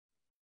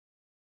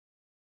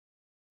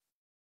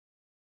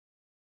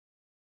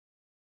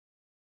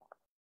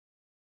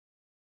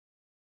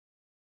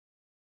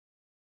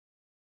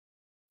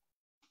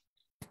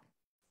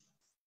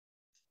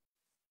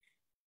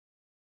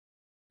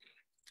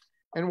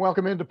And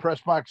welcome into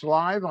Pressbox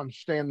Live. I'm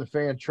Stan the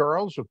Fan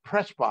Charles of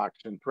Pressbox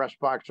and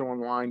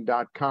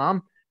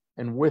PressboxOnline.com.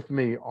 And with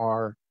me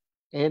are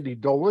Andy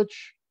Dolich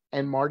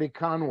and Marty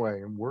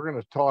Conway. And we're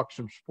going to talk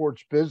some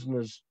sports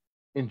business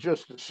in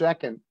just a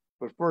second.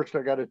 But first,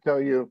 I got to tell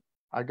you,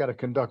 I got to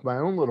conduct my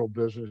own little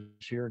business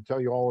here and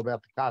tell you all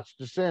about the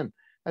Costas Inn.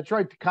 That's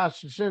right. The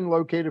Costas Inn,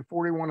 located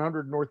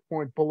 4100 North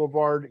Point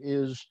Boulevard,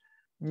 is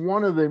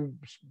one of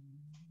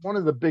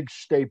the big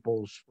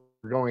staples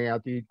for going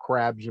out to eat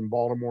crabs in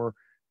Baltimore.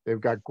 They've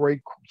got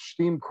great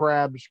steamed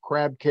crabs,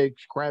 crab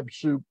cakes, crab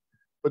soup,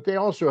 but they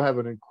also have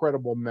an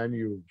incredible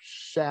menu of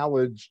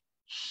salads,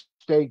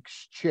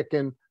 steaks,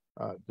 chicken,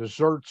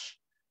 desserts,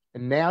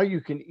 and now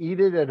you can eat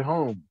it at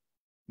home.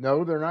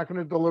 No, they're not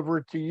going to deliver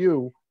it to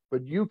you,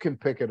 but you can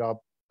pick it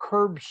up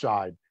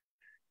curbside.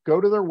 Go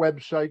to their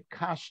website,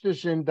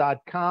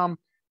 costasin.com.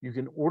 You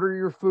can order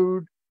your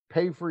food,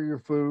 pay for your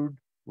food,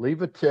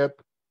 leave a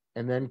tip,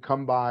 and then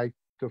come by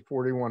to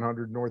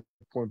 4100 North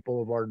Point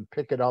Boulevard and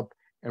pick it up.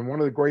 And one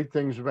of the great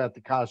things about the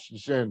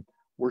Costas Inn,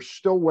 we're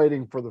still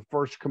waiting for the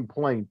first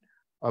complaint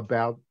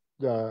about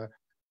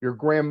your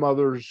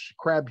grandmother's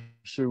crab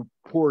soup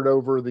poured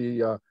over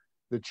the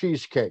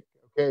cheesecake.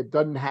 Okay, it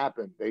doesn't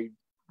happen. They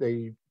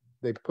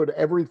put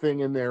everything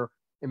in there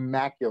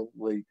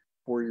immaculately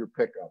for your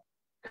pickup.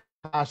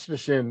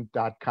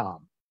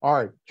 CostasInn.com. All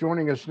right,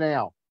 joining us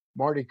now,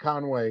 Marty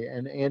Conway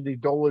and Andy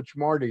Dolich.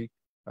 Marty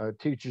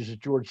teaches at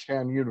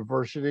Georgetown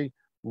University.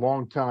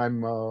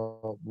 Longtime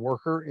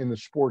worker in the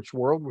sports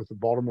world with the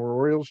Baltimore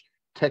Orioles,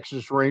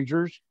 Texas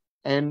Rangers,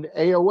 and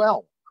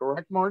AOL.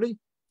 Correct, Marty?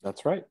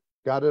 That's right.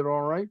 Got it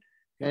all right.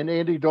 And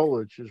Andy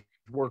Dolich has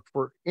worked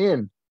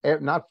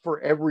not for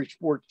every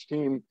sports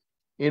team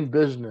in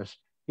business.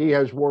 He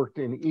has worked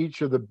in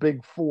each of the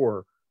big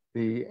four,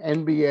 the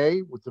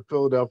NBA with the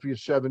Philadelphia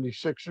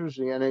 76ers,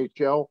 the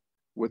NHL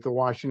with the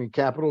Washington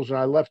Capitals, and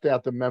I left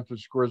out the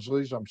Memphis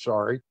Grizzlies, I'm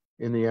sorry,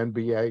 in the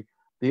NBA,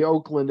 the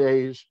Oakland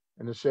A's,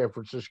 and the San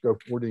Francisco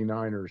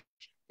 49ers.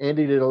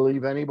 Andy, did I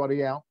leave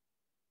anybody out?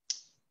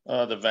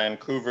 The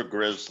Vancouver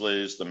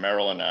Grizzlies, the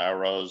Maryland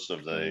Arrows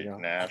of the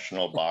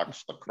National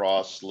Box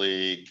Lacrosse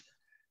League,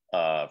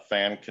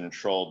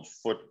 fan-controlled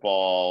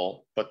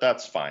football, but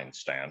that's fine,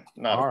 Stan.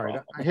 Not all a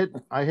right.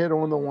 problem. I hit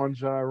on the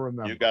ones that I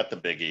remember. You got the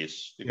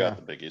biggies. You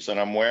got the biggies. And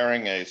I'm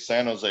wearing a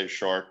San Jose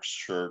Sharks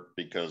shirt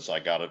because I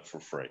got it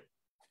for free.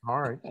 All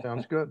right.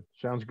 Sounds good.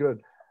 Sounds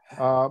good.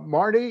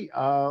 Marty,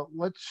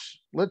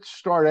 let's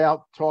start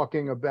out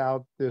talking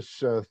about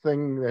this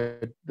thing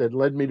that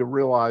led me to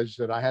realize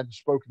that I hadn't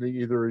spoken to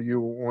either of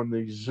you on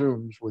these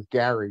Zooms with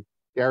Gary.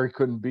 Gary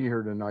couldn't be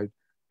here tonight,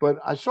 but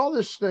I saw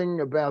this thing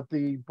about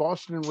the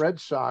Boston Red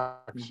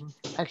Sox.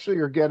 Actually,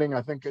 you're getting,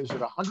 I think, is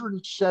it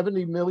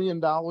 $170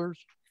 million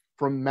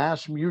from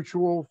Mass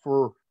Mutual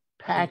for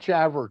patch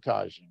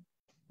advertising?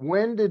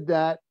 When did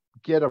that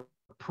get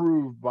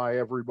approved by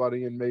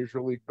everybody in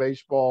Major League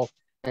Baseball?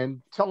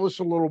 And tell us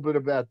a little bit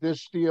about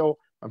this deal.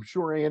 I'm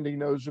sure Andy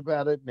knows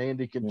about it, and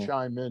Andy can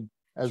chime in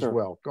as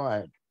well. Go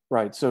ahead.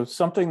 Right. So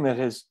something that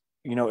has,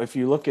 if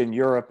you look in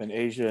Europe and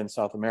Asia and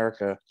South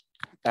America,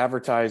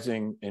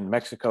 advertising in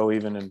Mexico,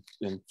 even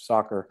in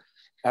soccer,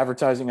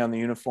 advertising on the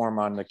uniform,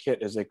 on the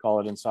kit, as they call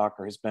it in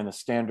soccer, has been a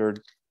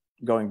standard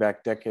going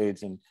back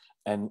decades and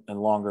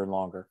longer and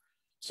longer.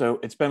 So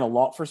it's been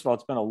first of all,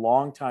 it's been a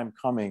long time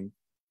coming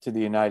to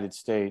the United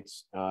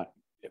States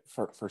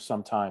for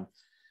some time.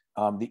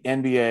 The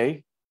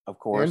NBA, of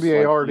course. The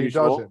NBA already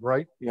does it,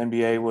 right? The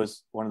NBA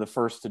was one of the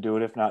first to do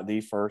it, if not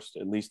the first,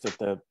 at least at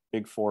the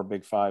Big Four,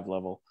 Big Five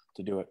level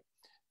to do it.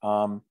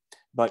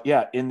 But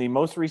yeah, in the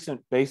most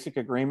recent basic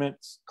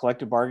agreements,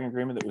 collective bargaining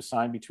agreement that was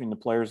signed between the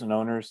players and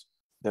owners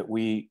that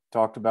we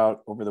talked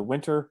about over the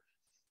winter,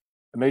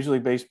 the Major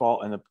League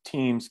Baseball and the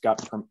teams got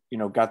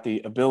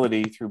the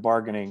ability through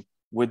bargaining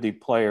with the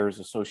Players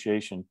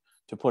Association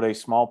to put a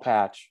small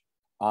patch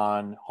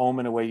on home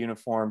and away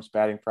uniforms,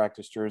 batting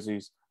practice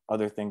jerseys,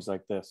 other things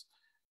like this.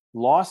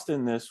 Lost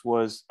in this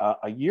was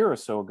a year or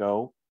so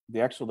ago,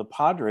 the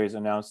Padres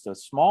announced a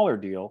smaller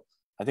deal,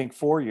 I think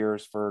 4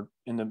 years for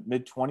in the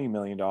mid $20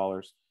 million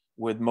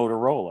with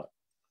Motorola.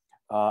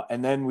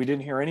 And then we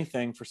didn't hear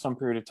anything for some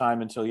period of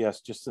time until,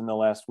 just in the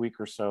last week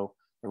or so,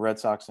 the Red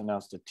Sox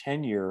announced a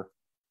 10-year,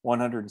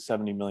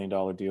 $170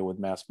 million deal with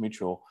Mass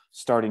Mutual.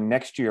 Starting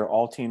next year,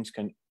 all teams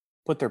can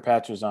put their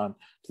patches on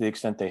to the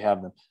extent they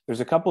have them. There's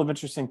a couple of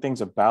interesting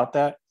things about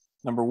that.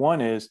 Number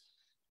one is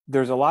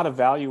there's a lot of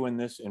value in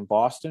this in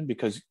Boston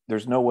because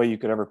there's no way you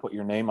could ever put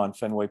your name on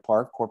Fenway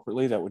Park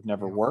corporately. That would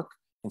never work.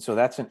 And so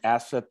that's an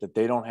asset that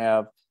they don't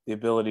have the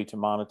ability to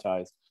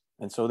monetize.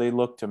 And so they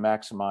look to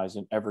maximize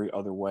in every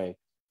other way.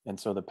 And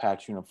so the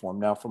patch uniform.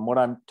 Now, from what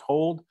I'm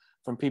told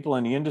from people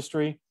in the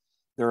industry,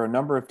 there are a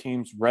number of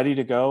teams ready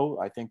to go.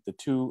 I think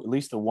at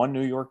least the one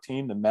New York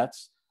team, the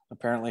Mets,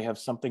 apparently have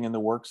something in the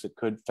works that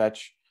could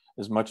fetch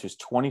as much as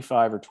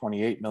 $25 or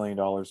 $28 million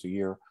a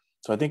year.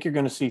 So I think you're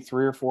going to see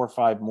 3 or 4 or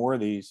 5 more of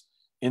these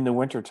in the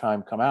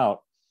wintertime come out.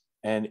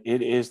 And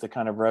it is the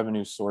kind of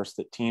revenue source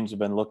that teams have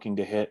been looking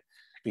to hit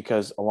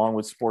because along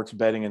with sports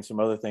betting and some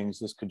other things,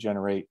 this could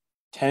generate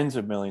tens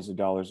of millions of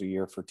dollars a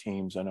year for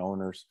teams and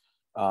owners,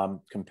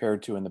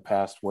 compared to in the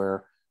past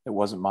where it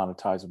wasn't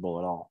monetizable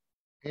at all.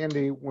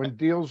 Andy, when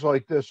deals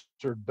like this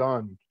are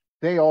done,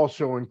 they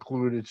also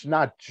include, it's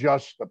not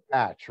just the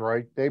patch,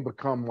 right? They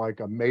become like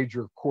a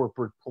major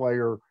corporate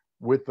player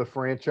with the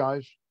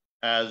franchise.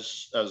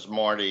 As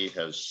Marty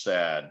has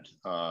said,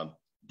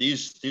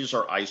 these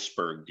are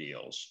iceberg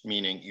deals,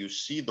 meaning you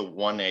see the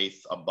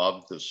 1/8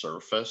 above the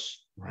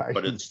surface, right,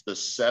 but it's the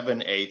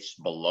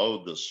 7/8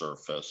 below the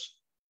surface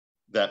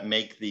that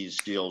make these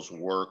deals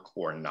work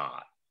or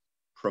not.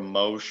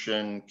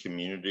 Promotion,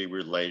 community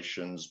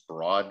relations,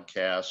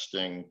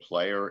 broadcasting,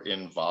 player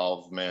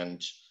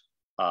involvement,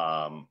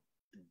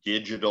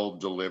 digital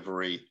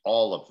delivery,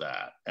 all of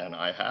that. And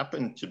I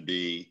happened to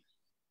be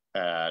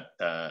at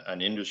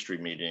an industry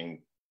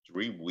meeting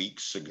 3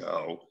 weeks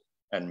ago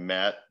and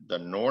met the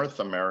North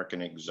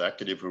American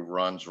executive who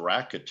runs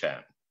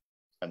Rakuten.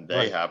 And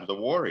they have the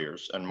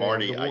Warriors. And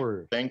Marty, I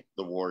think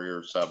the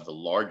Warriors have the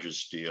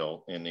largest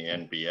deal in the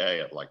NBA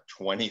at like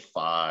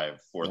 25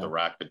 for the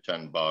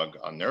Rakuten bug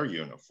on their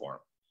uniform.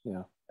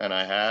 Yeah. And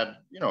I had,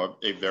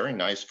 a very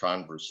nice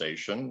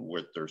conversation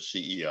with their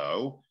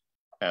CEO,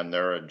 and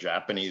they're a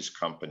Japanese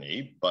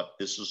company, but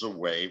this is a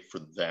way for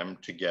them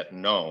to get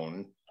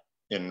known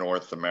in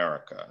North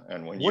America.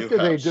 And when what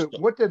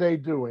do they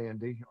do,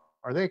 Andy?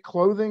 Are they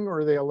clothing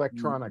or are they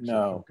electronics?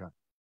 No.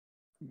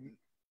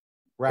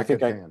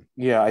 Rakuten.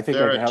 I think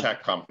they're a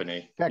tech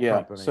company.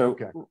 So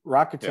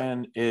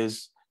Rakuten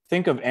is,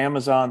 think of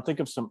Amazon, think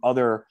of some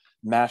other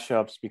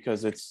mashups,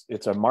 because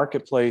it's a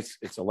marketplace,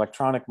 it's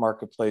electronic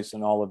marketplace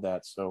and all of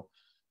that. So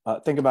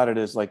think about it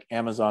as like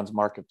Amazon's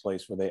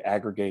marketplace where they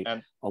aggregate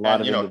a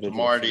lot of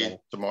individuals.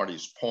 To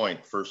Marty's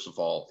point, first of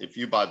all, if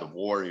you buy the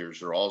Warriors,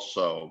 you're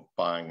also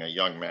buying a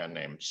young man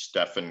named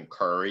Stephen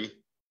Curry,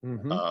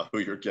 who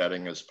you're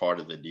getting as part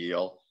of the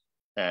deal.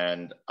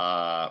 And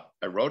I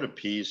wrote a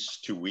piece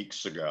 2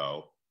 weeks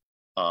ago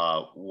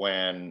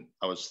when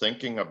I was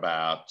thinking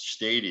about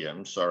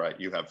stadiums. All right,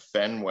 you have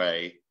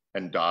Fenway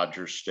and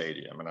Dodger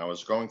Stadium. And I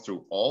was going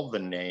through all the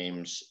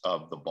names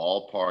of the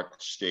ballpark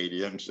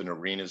stadiums and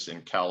arenas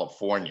in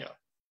California.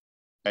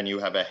 And you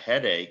have a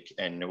headache,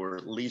 and there were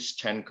at least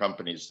 10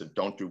 companies that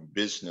don't do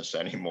business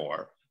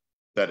anymore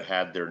that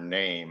had their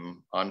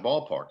name on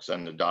ballparks.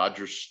 And the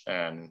Dodgers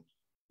and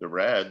the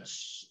Red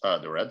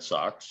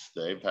Sox,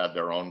 they've had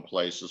their own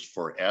places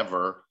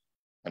forever.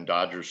 And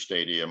Dodger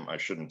Stadium, I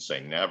shouldn't say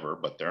never,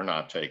 but they're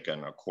not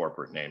taking a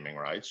corporate naming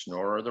rights,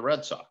 nor are the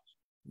Red Sox.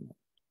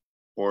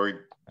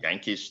 Or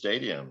Yankee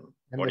Stadium.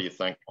 What do you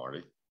think,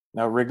 Marty?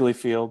 No, Wrigley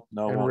Field.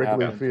 No, and won't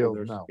Wrigley happen. Field.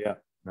 So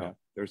no.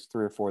 There's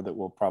 3 or 4 that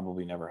will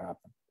probably never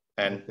happen.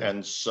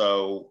 And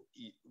so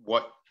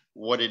what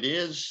it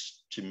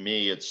is to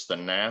me, it's the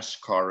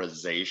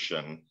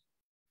NASCARization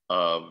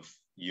of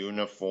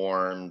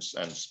uniforms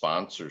and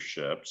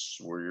sponsorships,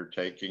 where you're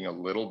taking a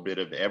little bit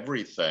of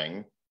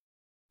everything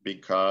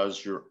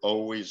because you're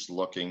always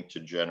looking to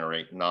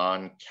generate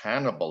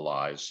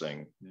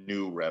non-cannibalizing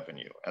new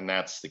revenue. And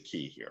that's the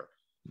key here.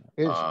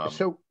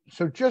 So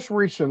just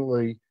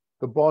recently,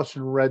 the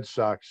Boston Red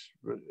Sox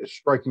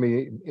strike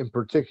me in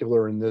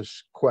particular in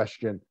this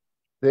question.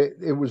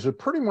 It was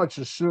pretty much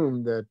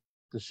assumed that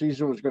the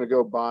season was going to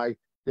go by.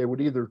 They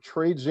would either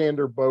trade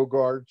Xander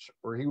Bogaerts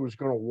or he was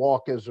going to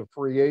walk as a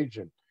free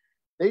agent.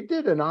 They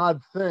did an odd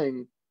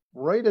thing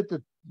right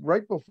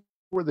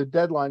before the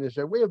deadline. They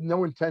said, we have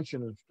no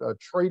intention of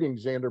trading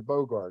Xander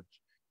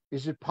Bogaerts.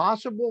 Is it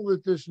possible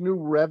that this new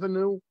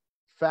revenue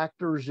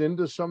factors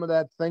into some of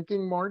that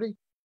thinking, Marty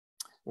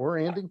or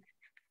Andy?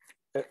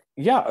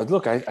 Yeah,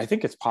 look, I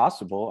think it's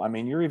possible. I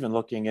mean, you're even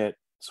looking at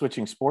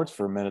switching sports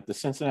for a minute. The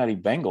Cincinnati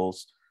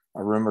Bengals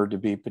are rumored to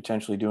be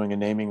potentially doing a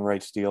naming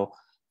rights deal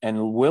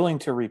and willing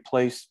to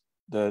replace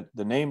the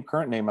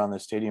current name on the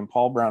stadium,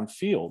 Paul Brown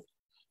Field.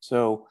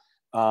 So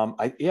and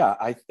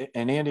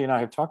Andy and I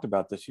have talked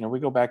about this. We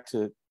go back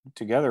to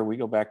the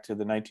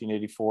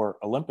 1984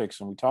 Olympics,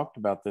 and we talked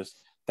about this.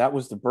 That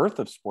was the birth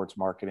of sports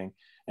marketing,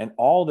 and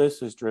all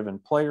this has driven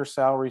player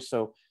salaries.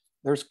 So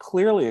there's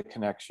clearly a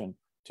connection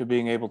to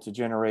being able to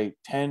generate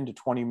 10 to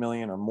 20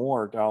 million or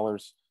more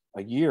dollars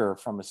a year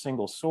from a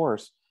single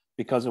source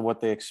because of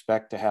what they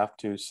expect to have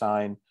to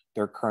sign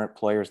their current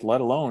players,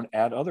 let alone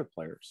add other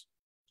players.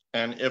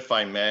 And if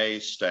I may,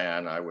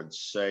 Stan, I would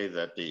say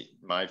that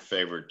my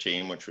favorite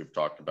team, which we've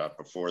talked about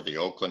before, the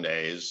Oakland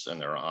A's, and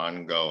their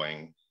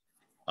ongoing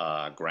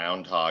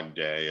Groundhog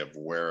Day of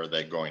where are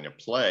they going to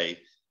play,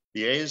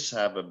 the A's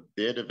have a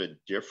bit of a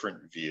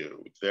different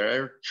view.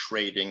 They're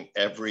trading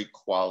every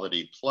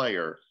quality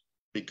player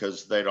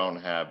because they don't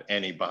have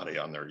anybody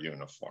on their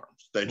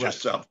uniforms. They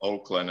just have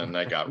Oakland, and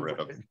they got rid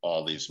of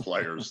all these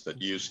players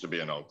that used to be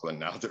in Oakland.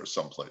 Now they're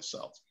someplace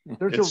else.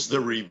 It's the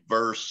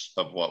reverse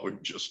of what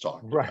we've just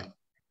talked about.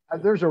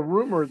 There's a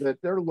rumor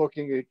that they're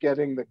looking at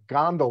getting the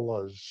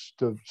gondolas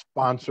to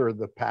sponsor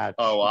the patch.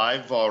 Oh,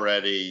 I've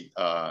already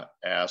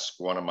asked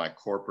one of my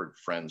corporate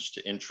friends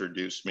to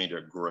introduce me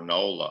to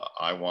granola.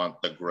 I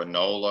want the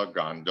granola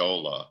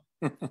gondola.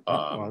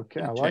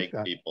 Okay, I like take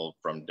that. people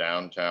from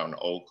downtown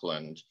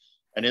Oakland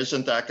And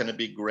isn't that going to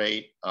be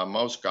great?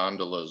 Most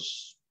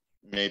gondolas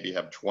maybe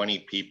have 20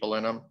 people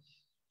in them.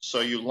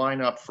 So you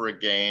line up for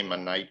a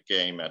night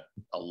game at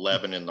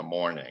 11 in the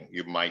morning.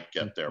 You might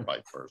get there by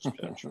first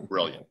pitch.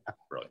 Brilliant,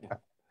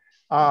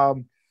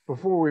 brilliant.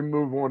 Before we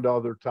move on to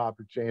other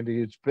topics,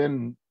 Andy, it's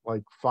been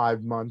like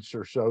 5 months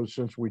or so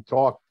since we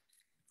talked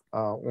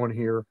on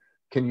here.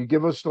 Can you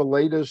give us the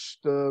latest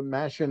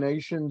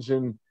machinations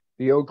in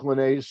the Oakland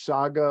A's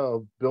saga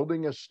of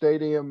building a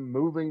stadium,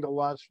 moving to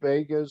Las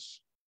Vegas?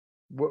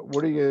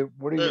 What are you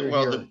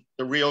hearing?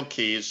 The real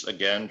keys,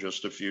 again,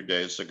 just a few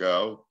days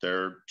ago,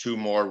 there are 2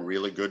 more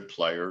really good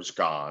players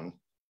gone.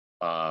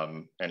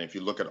 And if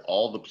you look at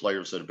all the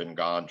players that have been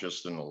gone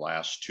just in the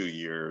last 2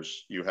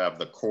 years, you have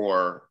the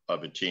core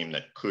of a team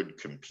that could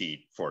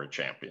compete for a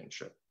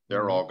championship.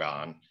 They're all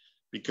gone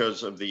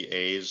because of the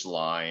A's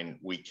line.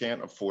 We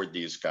can't afford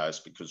these guys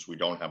because we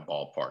don't have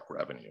ballpark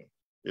revenue.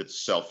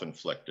 It's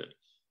self-inflicted.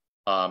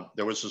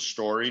 There was a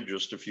story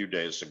just a few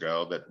days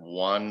ago that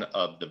one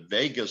of the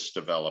Vegas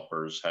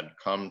developers had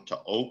come to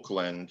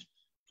Oakland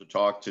to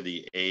talk to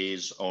the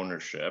A's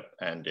ownership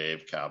and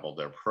Dave Kaval,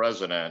 their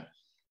president,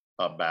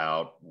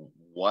 about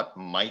what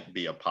might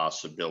be a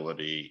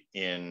possibility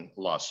in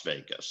Las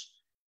Vegas.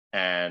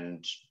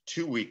 And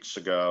 2 weeks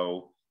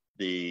ago,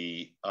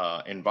 the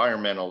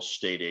environmental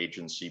state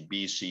agency,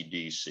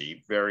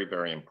 BCDC, very,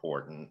 very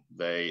important.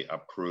 They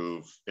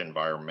approve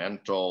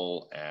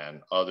environmental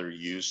and other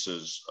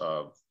uses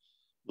of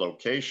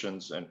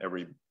locations, and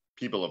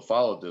people have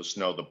followed this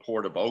know the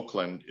Port of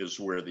Oakland is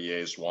where the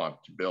A's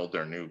want to build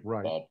their new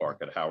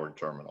ballpark at Howard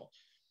Terminal.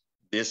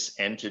 This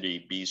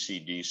entity,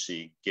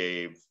 BCDC,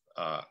 gave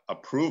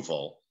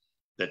approval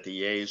that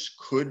the A's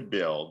could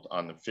build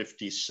on the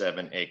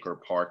 57-acre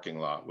parking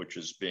lot, which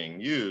is being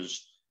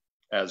used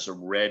as a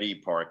ready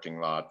parking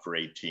lot for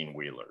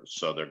 18-wheelers.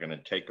 So they're going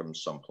to take them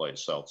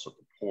someplace else at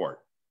the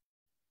port.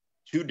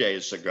 2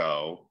 days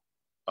ago,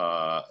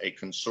 a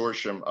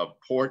consortium of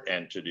port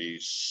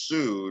entities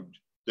sued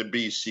the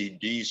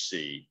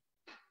BCDC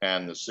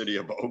and the city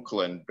of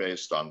Oakland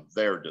based on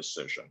their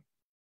decision.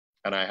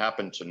 And I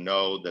happen to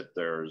know that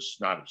there's,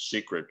 not a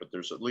secret, but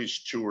there's at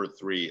least 2 or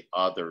 3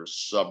 other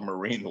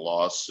submarine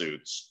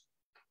lawsuits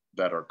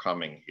that are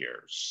coming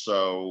here.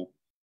 So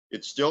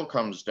it still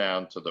comes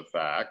down to the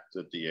fact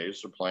that the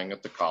A's are playing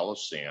at the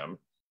Coliseum.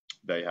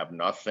 They have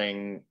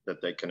nothing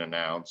that they can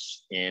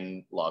announce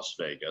in Las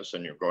Vegas,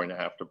 and you're going to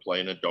have to play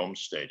in a dome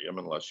stadium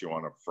unless you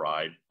want a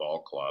fried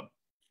ball club.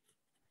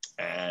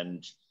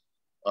 And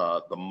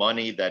the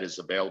money that is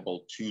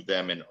available to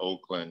them in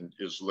Oakland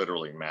is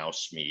literally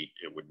mouse meat.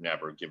 It would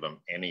never give them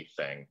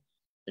anything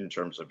in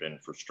terms of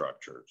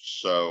infrastructure.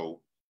 So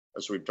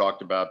as we've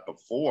talked about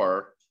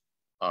before,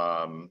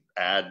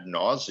 ad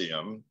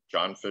nauseum,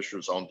 John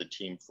Fisher's owned the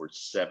team for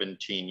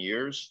 17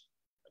 years.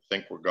 I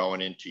think we're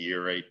going into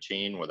year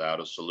 18 without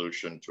a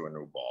solution to a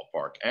new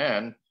ballpark.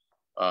 And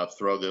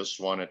throw this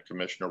one at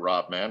Commissioner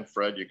Rob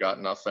Manfred, you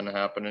got nothing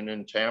happening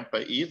in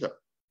Tampa either.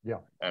 Yeah.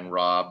 And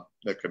Rob,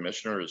 the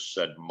commissioner, has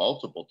said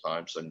multiple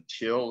times,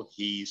 until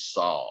he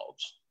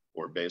solves,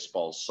 or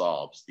baseball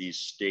solves, these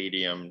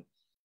stadium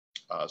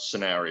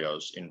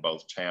scenarios in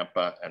both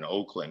Tampa and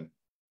Oakland,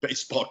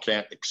 baseball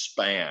can't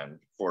expand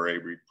for a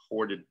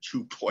reported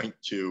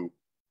 $2.2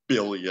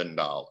 billion.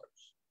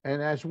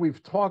 And as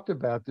we've talked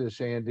about this,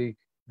 Andy,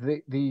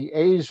 the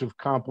A's have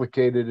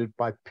complicated it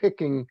by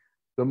picking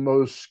the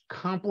most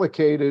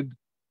complicated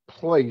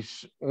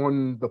place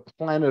on the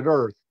planet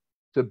Earth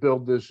to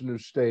build this new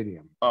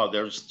stadium. Oh,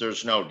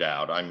 there's no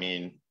doubt. I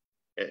mean,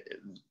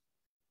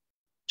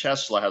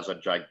 Tesla has a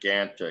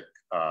gigantic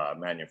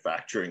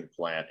manufacturing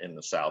plant in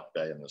the South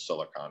Bay in the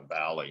Silicon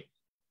Valley.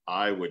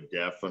 I would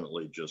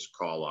definitely just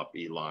call up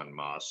Elon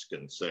Musk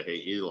and say,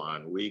 hey,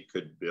 Elon, we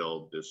could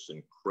build this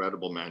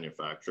incredible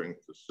manufacturing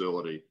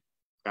facility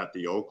at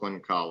the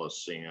Oakland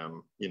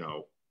Coliseum. You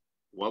know,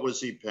 what was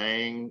he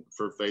paying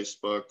for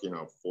Facebook? You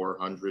know,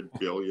 $400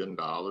 billion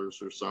or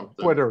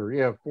something. Twitter,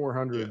 yeah,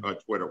 400. Yeah,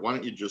 Twitter. Why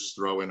don't you just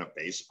throw in a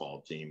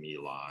baseball team,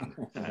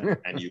 Elon,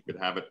 and you could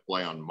have it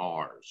play on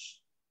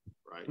Mars,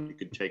 right? You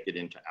could take it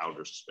into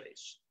outer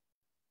space.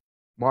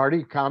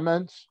 Marty,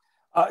 comments?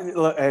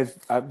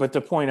 But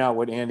to point out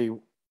what Andy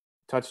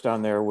touched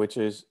on there, which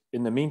is,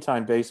 in the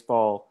meantime,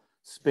 baseball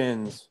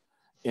spins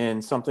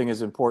in something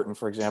as important,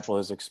 for example,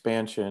 as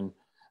expansion,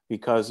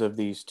 because of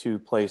these 2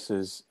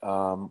 places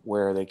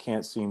where they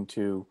can't seem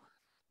to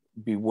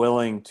be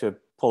willing to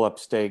pull up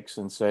stakes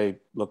and say,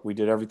 look, we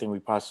did everything we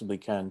possibly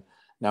can.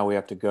 Now we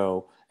have to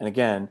go. And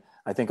again,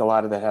 I think a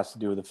lot of that has to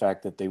do with the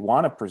fact that they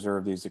want to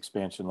preserve these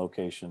expansion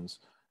locations.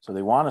 So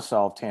they want to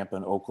solve Tampa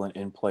and Oakland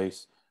in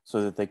place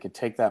so that they could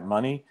take that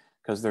money,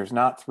 because there's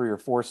not 3 or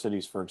 4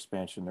 cities for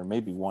expansion. There may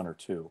be 1 or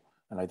 2.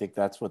 And I think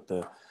that's what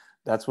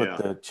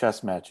the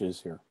chess match is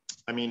here.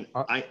 I mean,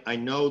 I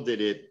know that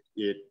it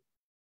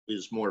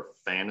is more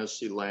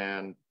fantasy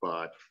land,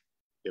 but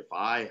if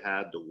I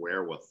had the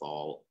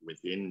wherewithal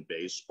within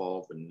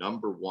baseball, the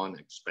 #1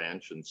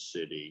 expansion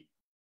city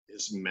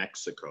is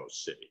Mexico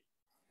City.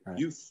 Right.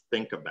 You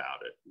think about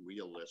it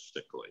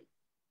realistically.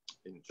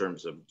 in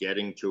terms of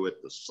getting to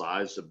it, the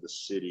size of the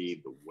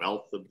city, the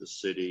wealth of the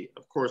city.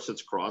 Of course,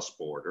 it's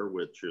cross-border,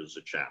 which is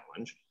a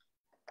challenge,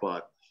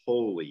 but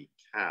holy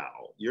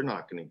cow, you're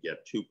not going to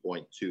get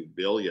 2.2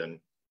 billion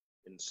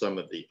in some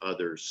of the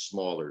other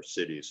smaller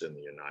cities in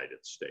the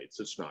United States.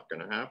 It's not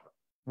going to happen.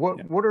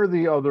 What are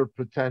the other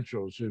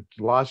potentials? It's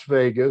Las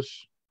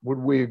Vegas. Would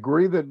we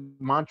agree that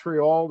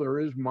Montreal, there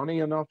is money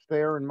enough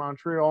there in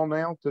Montreal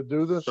now to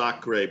do this?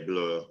 Sacre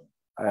bleu.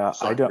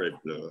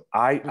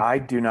 I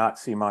do not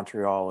see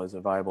Montreal as a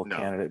viable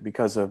candidate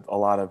because of a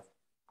lot of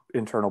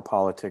internal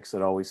politics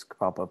that always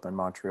pop up in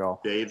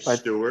Montreal. Dave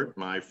Stewart,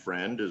 my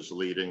friend, is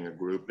leading a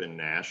group in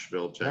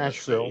Nashville,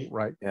 Tennessee. Nashville,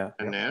 right? Yeah.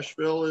 And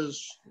Nashville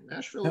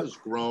has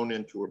grown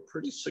into a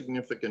pretty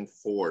significant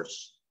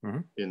force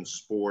in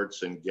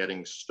sports and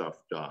getting stuff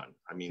done.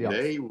 I mean,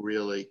 they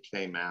really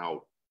came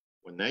out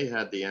when they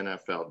had the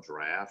NFL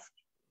draft.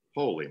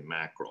 Holy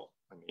mackerel!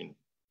 I mean,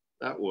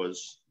 that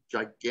was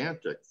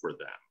gigantic for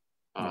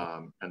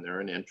them. And they're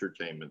an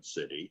entertainment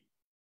city.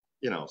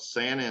 You know,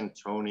 San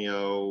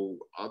Antonio,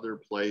 other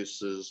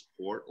places,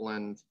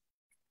 Portland,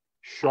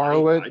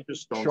 Charlotte. I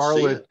just don't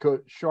see it.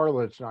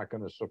 Charlotte's not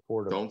going to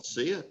support it. Don't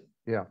see it.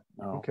 Yeah.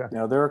 No. Okay.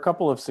 Now there are a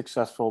couple of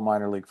successful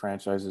minor league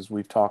franchises.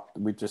 We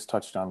just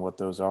touched on what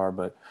those are,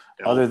 but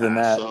other than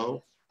that,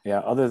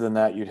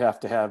 you'd have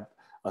to have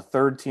a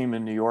third team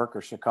in New York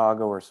or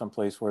Chicago or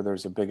someplace where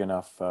there's a big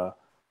enough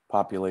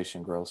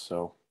population growth.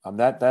 So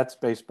that's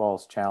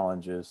baseball's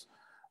challenge is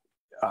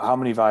how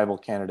many viable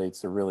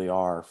candidates there really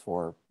are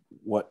for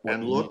what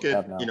and look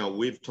at, you know,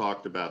 we've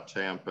talked about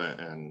Tampa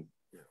and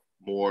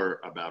more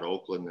about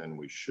Oakland than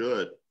we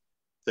should.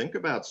 Think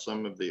about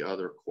some of the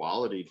other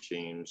quality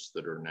teams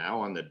that are now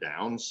on the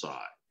downside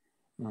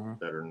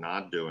that are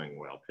not doing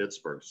well.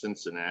 Pittsburgh,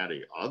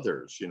 Cincinnati,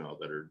 others, you know,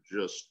 that are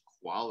just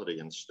quality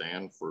and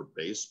stand for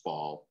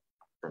baseball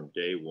from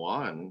day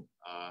one.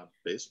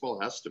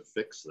 Baseball has to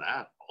fix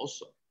that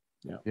also.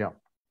 Yeah.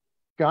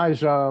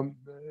 Guys,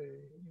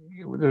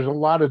 there's a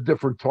lot of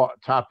different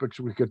topics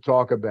we could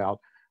talk about.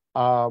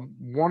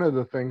 One of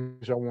the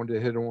things I wanted to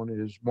hit on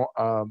is,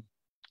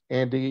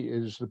 Andy,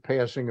 is the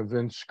passing of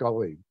Vince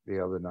Scully the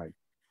other night.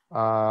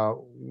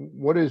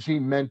 What has he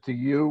meant to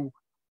you?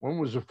 When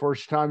was the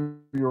first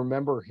time you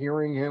remember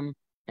hearing him?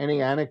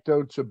 Any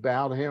anecdotes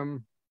about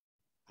him?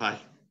 I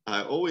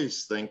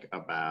always think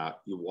about,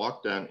 you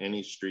walk down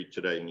any street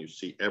today and you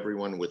see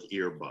everyone with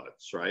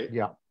earbuds, right?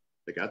 Yeah.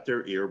 They got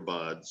their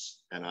earbuds,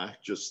 and I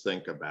just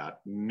think about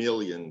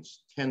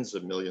millions, tens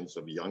of millions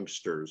of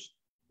youngsters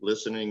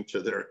listening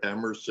to their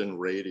Emerson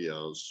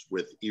radios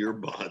with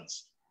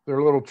earbuds.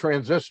 Their little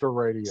transistor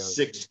radios.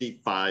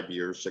 65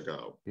 years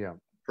ago. Yeah.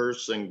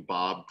 Cursing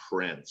Bob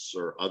Prince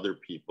or other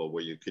people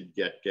where you could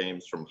get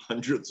games from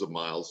hundreds of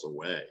miles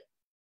away.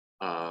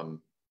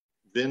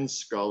 Vin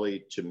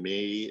Scully, to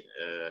me,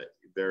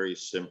 very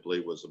simply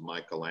was a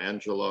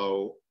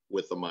Michelangelo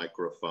with a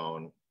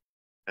microphone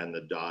and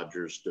the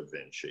Dodgers Da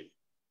Vinci.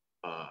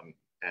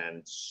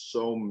 And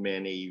so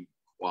many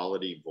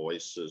quality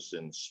voices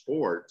in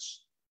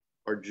sports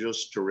are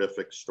just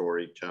terrific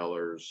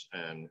storytellers,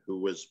 and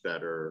who was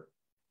better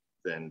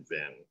than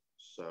Vin?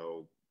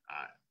 So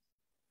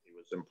it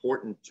was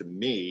important to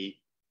me,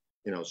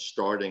 you know,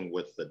 starting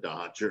with the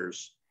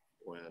Dodgers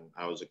when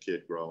I was a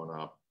kid growing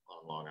up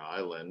on Long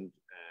Island.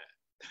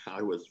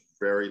 I was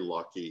very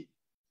lucky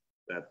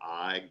that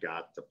I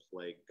got to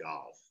play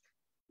golf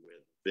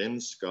with Vin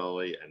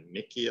Scully and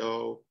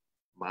Mikio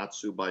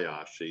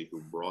Matsubayashi, who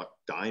brought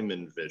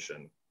Diamond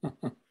Vision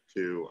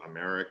to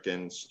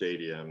American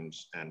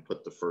stadiums and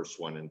put the first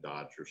one in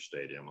Dodger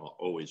Stadium. I'll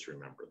always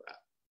remember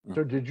that.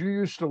 So did you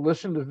used to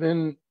listen to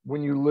Vin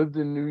when you lived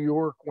in New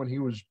York when he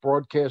was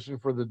broadcasting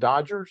for the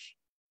Dodgers?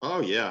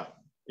 Oh, yeah.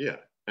 Yeah.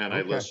 And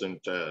I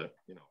listened to,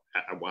 you know,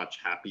 I watched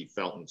Happy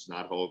Felton's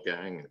Not Whole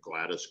Gang and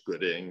Gladys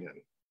Gooding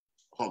and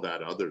all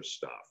that other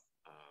stuff.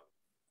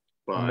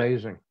 But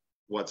amazing.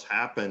 What's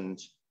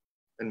happened,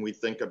 and we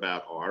think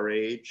about our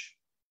age,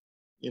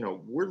 you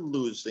know, we're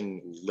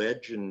losing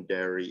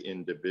legendary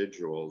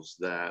individuals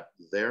that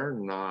they're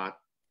not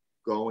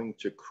going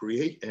to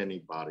create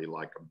anybody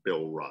like a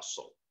Bill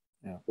Russell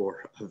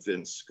or a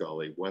Vince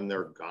Scully. When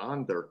they're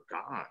gone, they're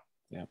gone.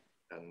 Yeah.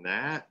 And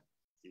that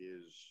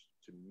is,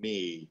 to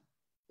me,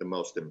 the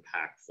most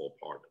impactful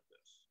part of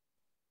this.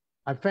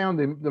 I found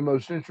the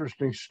most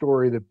interesting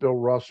story that Bill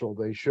Russell,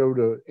 they showed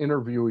an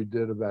interview he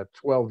did about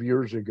 12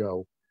 years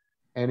ago,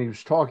 and he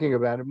was talking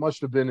about, it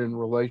must have been in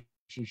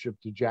relationship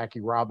to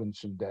Jackie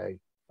Robinson Day,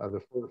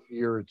 the first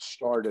year it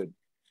started.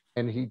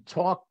 And he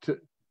talked to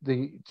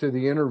the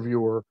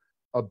interviewer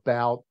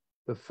about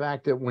the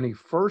fact that when he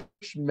first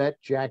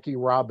met Jackie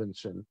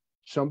Robinson,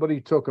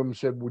 somebody took him and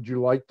said, would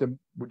you like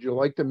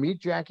to meet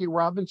Jackie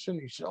Robinson?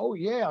 He said, oh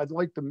yeah, I'd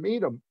like to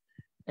meet him.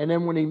 And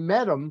then when he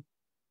met him,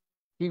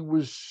 he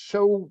was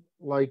so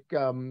like,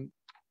 you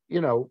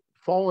know,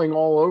 falling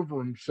all over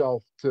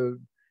himself to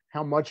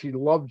how much he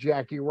loved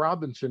Jackie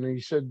Robinson. And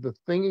he said the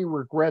thing he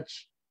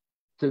regrets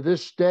to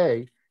this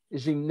day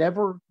is he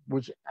never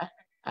was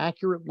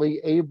accurately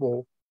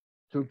able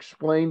to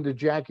explain to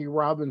Jackie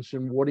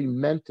Robinson what he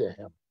meant to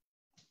him.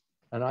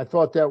 And I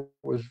thought that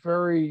was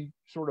very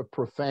sort of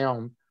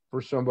profound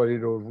for somebody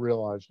to have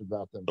realized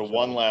about them. The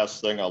one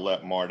last thing I'll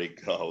let Marty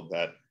go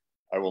that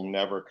I will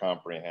never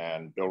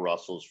comprehend. Bill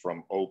Russell's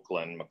from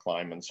Oakland,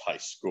 McClymonds High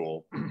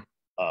School.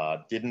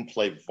 Didn't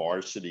play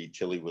varsity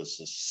till he was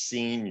a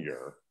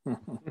senior.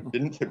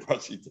 Didn't play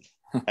varsity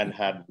and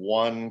had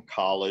one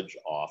college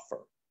offer.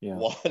 Yeah.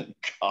 One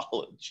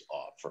college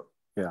offer.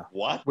 Yeah.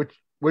 What?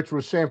 Which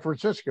was San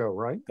Francisco,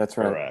 right? That's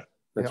right. Correct.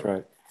 That's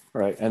right.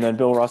 Right. And then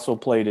Bill Russell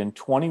played in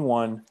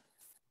 21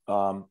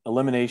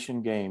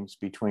 elimination games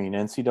between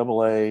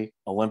NCAA,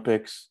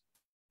 Olympics,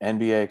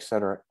 NBA, et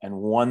cetera, and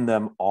won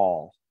them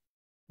all.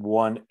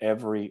 Won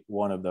every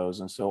one of those.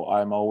 And so I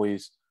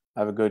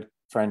have a good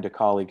friend, a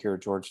colleague here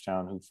at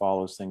Georgetown who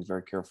follows things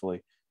very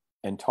carefully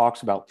and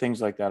talks about things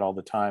like that all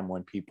the time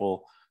when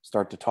people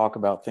start to talk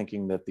about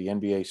thinking that the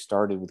NBA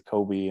started with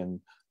Kobe and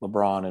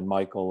LeBron and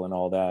Michael and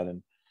all that.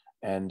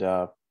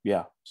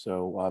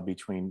 So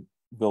between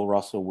Bill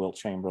Russell, Wilt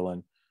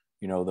Chamberlain,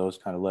 those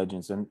kind of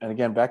legends. And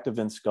again, back to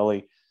Vin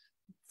Scully.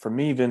 For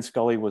me, Vin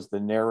Scully was the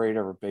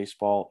narrator of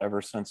baseball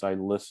ever since I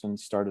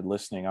started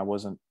listening. I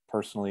wasn't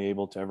personally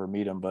able to ever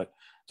meet him, but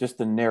just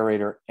the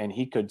narrator. And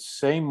he could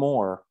say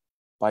more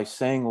by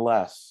saying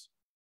less.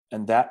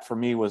 And that for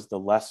me was the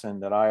lesson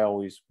that I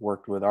always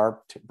worked with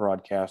our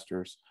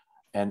broadcasters.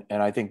 And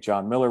I think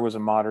John Miller was a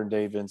modern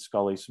day Vin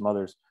Scully, some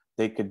others.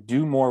 They could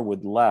do more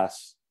with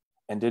less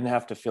and didn't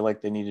have to feel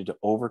like they needed to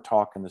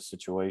overtalk in the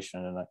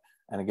situation.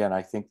 And again,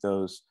 I think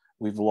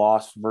we've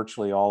lost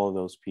virtually all of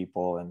those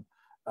people. And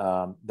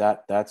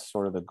that's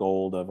sort of the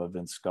gold of a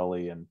Vin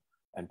Scully and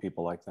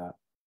people like that.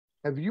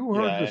 Have you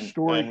heard the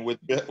story? And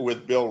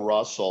with Bill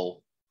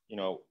Russell,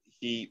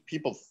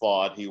 people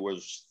thought he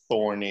was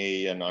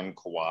thorny and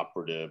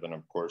uncooperative. And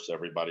of course,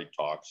 everybody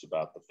talks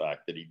about the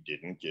fact that he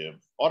didn't give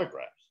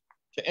autographs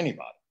to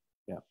anybody.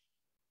 Yeah.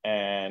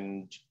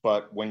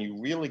 But when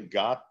you really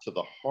got to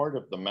the heart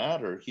of the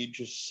matter, he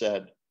just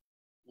said,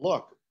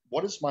 look,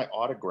 what is my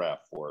autograph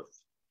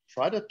worth?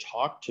 Try to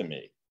talk to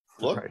me.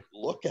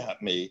 Look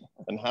at me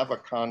and have a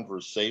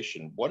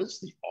conversation. What is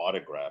the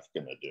autograph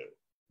going to do?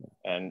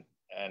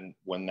 And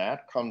when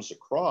that comes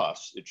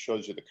across, it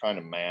shows you the kind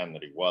of man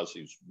that he was.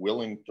 He was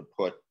willing to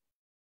put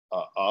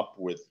up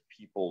with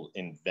people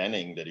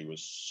inventing that he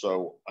was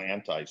so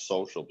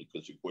antisocial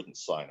because he wouldn't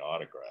sign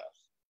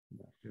autographs.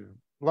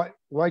 Yeah.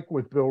 Like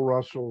with Bill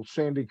Russell,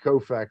 Sandy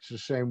Koufax the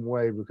same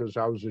way, because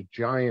I was a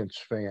Giants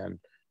fan.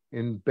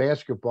 In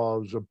basketball, I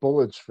was a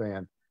Bullets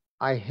fan.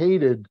 I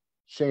hated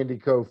Sandy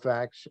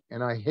Koufax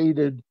and I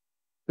hated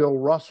Bill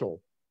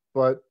Russell.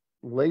 But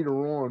later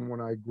on,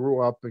 when I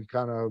grew up and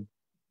kind of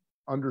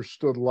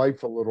understood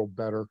life a little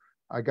better,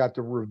 I got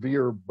to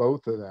revere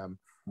both of them.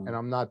 And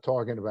I'm not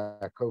talking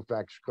about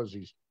Koufax because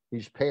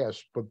he's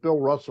passed, but Bill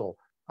Russell,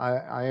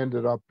 I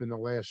ended up in the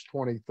last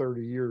 20,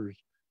 30 years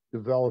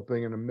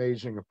developing an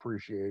amazing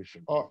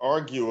appreciation.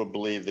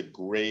 Arguably the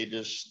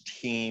greatest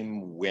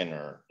team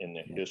winner in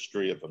the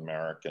history of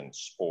American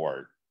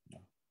sport.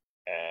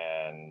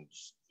 And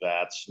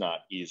that's not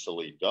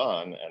easily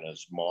done. And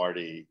as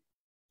Marty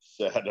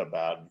said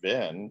about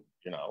Vin,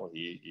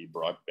 he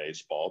brought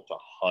baseball to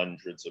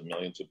hundreds of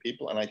millions of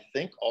people. And I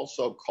think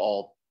also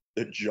called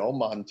the Joe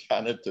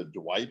Montana to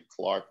Dwight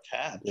Clark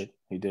catch.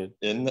 He did.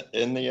 In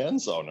the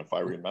end zone, if I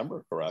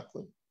remember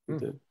correctly. He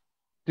did.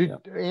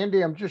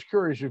 Andy, I'm just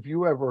curious if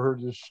you ever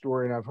heard this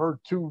story, and I've heard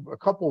a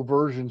couple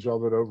versions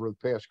of it over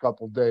the past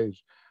couple of days.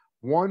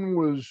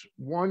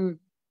 One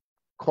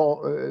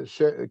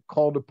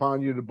called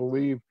upon you to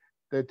believe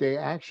that they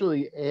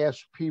actually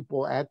asked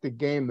people at the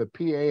game, the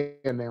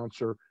PA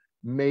announcer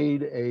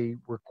made a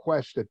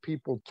request that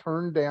people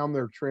turn down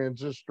their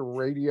transistor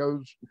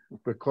radios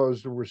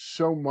because there was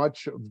so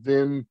much of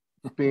Vin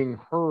being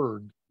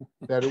heard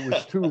that it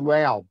was too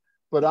loud.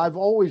 But I've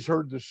always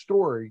heard the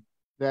story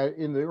that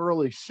in the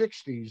early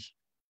 60s,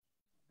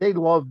 they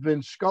loved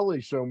Vin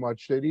Scully so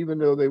much that even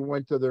though they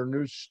went to their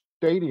new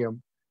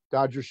stadium,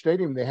 Dodger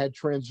Stadium, they had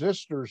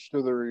transistors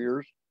to their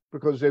ears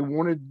because they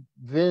wanted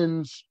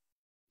Vin's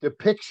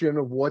depiction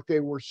of what they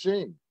were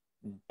seeing.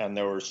 And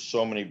there were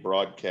so many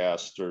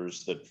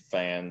broadcasters that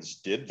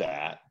fans did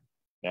that.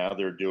 Now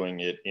they're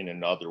doing it in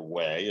another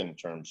way in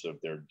terms of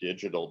their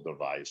digital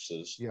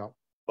devices. Yeah.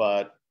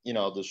 But,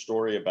 the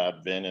story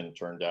about Vin and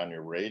turn down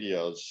your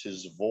radios,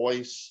 his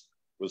voice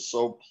was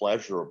so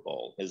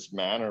pleasurable. His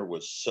manner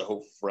was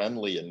so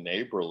friendly and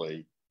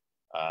neighborly.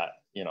 I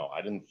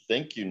didn't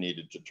think you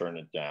needed to turn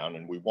it down.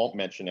 And we won't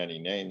mention any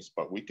names,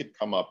 but we could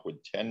come up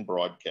with 10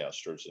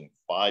 broadcasters in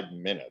 5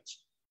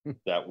 minutes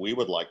that we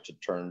would like to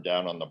turn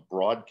down on the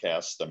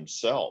broadcasts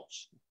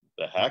themselves.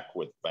 The heck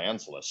with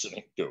fans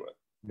listening to it.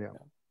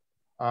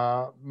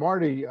 Yeah.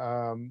 Marty,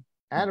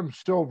 Adam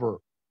Silver.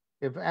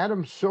 If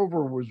Adam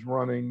Silver was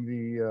running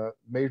the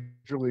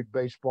Major League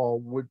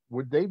Baseball,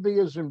 would they be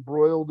as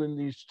embroiled in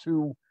these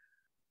two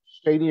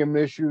stadium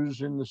issues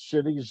in the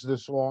cities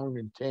this long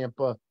in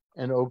Tampa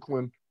and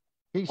Oakland?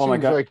 He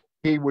seems like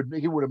he would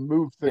have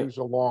moved things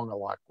along a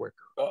lot quicker.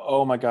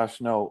 Oh my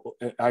gosh, no.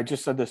 I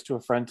just said this to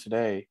a friend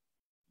today,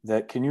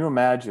 that can you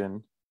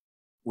imagine,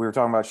 we were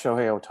talking about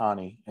Shohei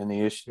Ohtani and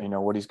the issue,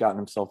 what he's gotten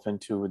himself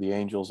into with the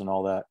Angels and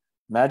all that.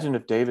 Imagine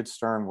if David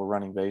Stern were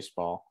running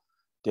baseball.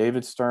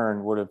 David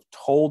Stern would have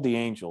told the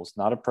Angels,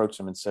 not approached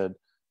them and said,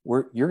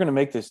 you're going to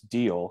make this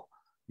deal.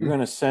 You're going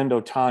to send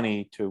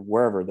Ohtani to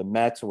wherever, the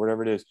Mets or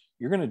whatever it is.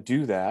 You're going to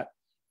do that.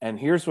 And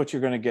here's what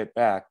you're going to get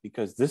back,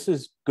 because this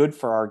is good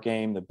for our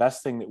game. The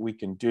best thing that we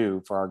can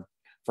do for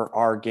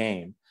our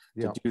game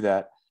to do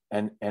that.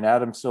 And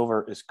Adam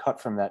Silver is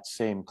cut from that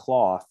same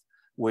cloth,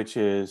 which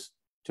is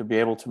to be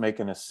able to make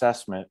an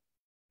assessment.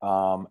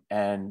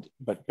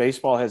 But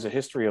baseball has a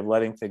history of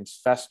letting things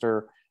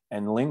fester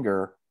and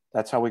linger.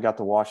 That's how we got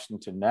the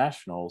Washington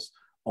Nationals,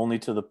 only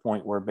to the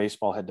point where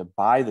baseball had to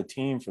buy the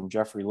team from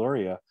Jeffrey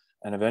Luria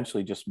and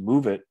eventually just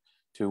move it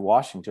to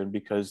Washington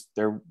because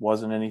there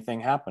wasn't anything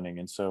happening.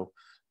 And so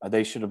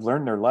they should have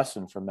learned their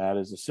lesson from that,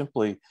 is to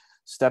simply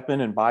step in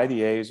and buy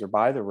the A's or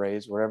buy the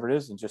Rays, wherever it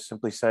is, and just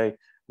simply say,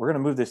 we're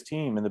going to move this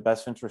team in the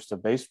best interest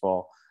of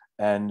baseball.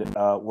 And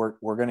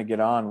we're going to get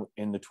on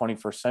in the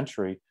 21st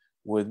century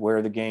with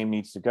where the game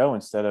needs to go,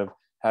 instead of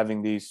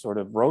having these sort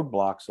of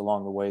roadblocks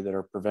along the way that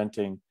are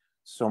preventing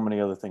so many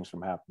other things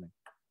from happening.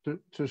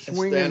 To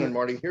swing Stan in, and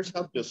Marty, here's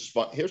how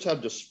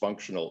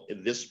dysfunctional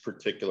in this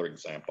particular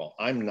example.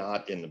 I'm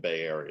not in the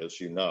Bay Area,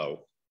 as you know.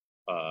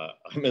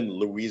 I'm in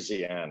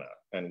Louisiana,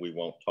 and we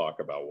won't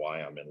talk about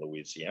why I'm in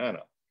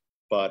Louisiana.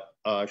 But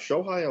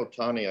Shohei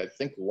Ohtani, I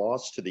think,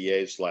 lost to the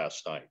A's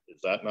last night.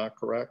 Is that not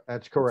correct?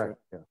 That's correct.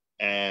 Yeah.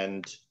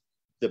 And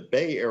the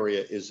Bay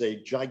Area is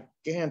a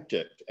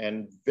gigantic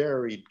and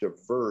very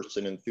diverse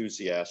and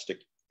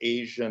enthusiastic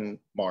Asian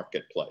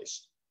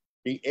marketplace.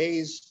 The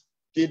A's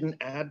didn't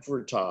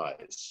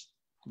advertise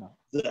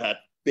that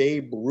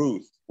Babe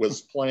Ruth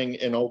was playing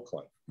in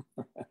Oakland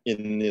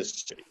in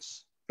this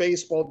case.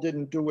 Baseball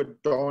didn't do a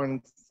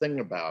darn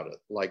thing about it,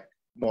 like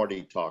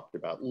Marty talked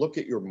about. Look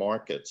at your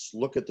markets.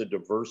 Look at the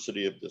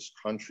diversity of this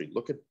country.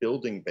 Look at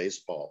building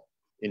baseball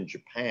in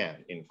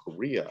Japan, in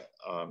Korea,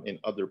 in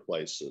other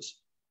places.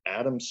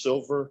 Adam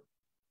Silver,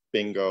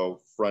 bingo,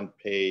 front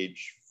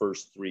page,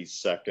 first 3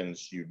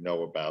 seconds, you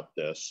know about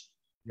this.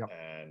 Yep.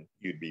 And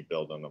you'd be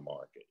building the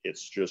market.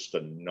 It's just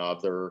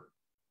another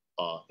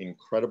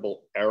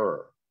incredible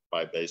error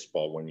by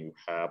baseball when you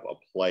have a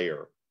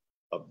player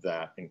of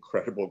that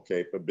incredible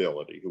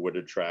capability who would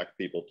attract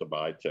people to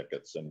buy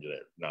tickets and they're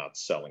not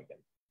selling them.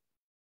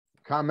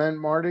 Comment,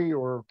 Marty,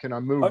 or can I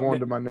move on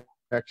to my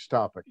next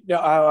topic? Yeah,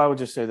 I would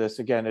just say this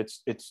again.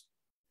 It's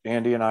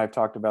Andy and I have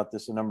talked about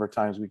this a number of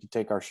times. We could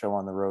take our show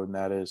on the road, and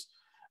that is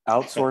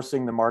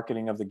outsourcing the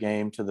marketing of the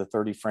game to the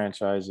 30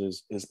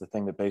 franchises is the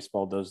thing that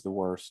baseball does the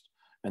worst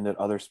and that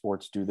other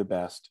sports do the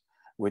best,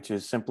 which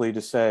is simply to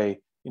say,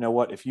 you know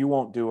what, if you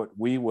won't do it,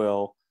 we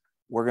will.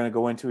 We're going to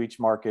go into each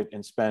market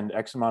and spend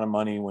X amount of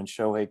money when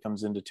Shohei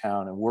comes into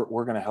town, and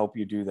we're going to help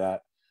you do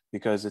that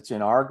because it's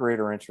in our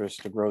greater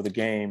interest to grow the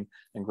game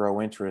and grow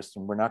interest.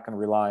 And we're not going to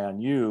rely on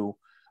you,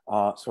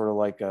 sort of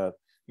like a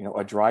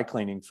dry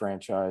cleaning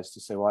franchise, to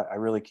say, well, I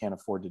really can't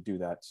afford to do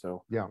that.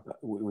 So yeah,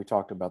 we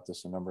talked about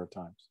this a number of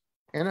times.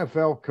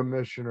 NFL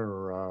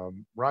Commissioner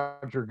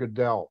Roger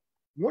Goodell,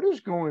 what is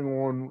going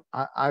on?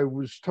 I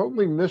was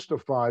totally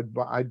mystified,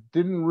 but I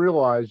didn't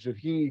realize that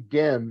he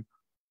again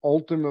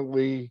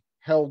ultimately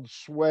held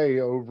sway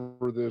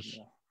over this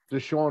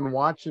Deshaun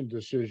Watson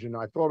decision.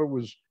 I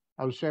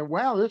was saying,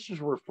 wow, this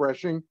is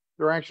refreshing.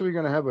 They're actually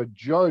going to have a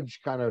judge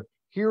kind of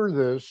hear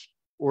this,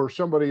 or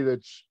somebody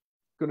that's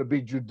going to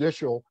be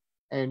judicial,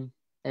 and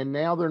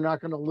now they're not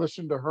going to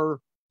listen to her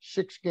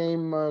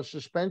 6-game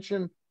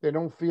suspension. They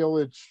don't feel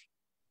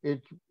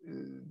that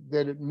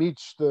it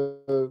meets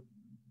the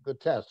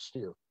test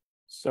here.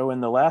 So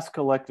in the last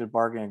collective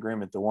bargaining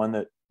agreement, the one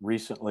that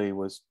recently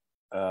was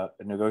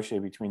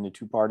negotiated between the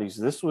two parties,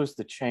 this was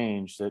the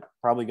change that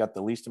probably got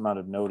the least amount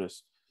of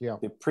notice. Yeah.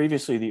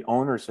 Previously, the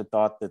owners had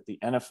thought that the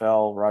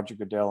NFL, Roger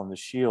Goodell, and the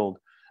Shield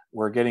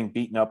were getting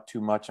beaten up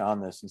too much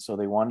on this. And so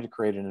they wanted to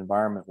create an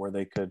environment where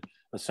they could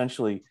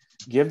essentially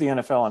give the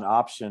NFL an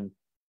option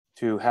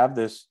to have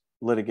this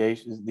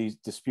litigation, these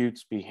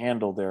disputes be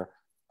handled there.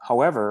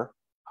 However,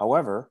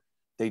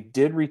 they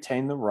did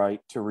retain the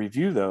right to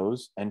review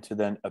those and to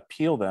then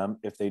appeal them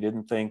if they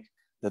didn't think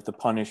that the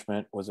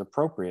punishment was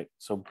appropriate.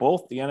 So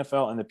both the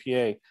NFL and the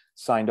PA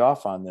signed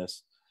off on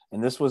this.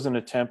 And this was an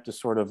attempt to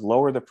sort of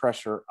lower the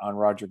pressure on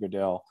Roger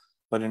Goodell.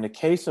 But in a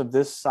case of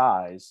this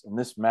size and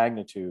this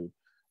magnitude,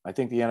 I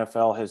think the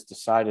NFL has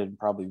decided,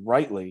 probably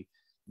rightly,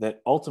 that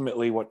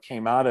ultimately what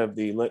came out of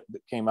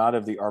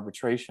the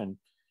arbitration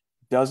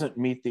doesn't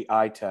meet the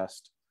eye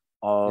test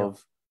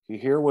of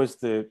here was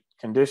the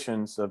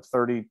conditions of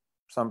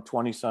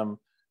 20-some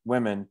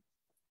women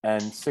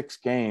and 6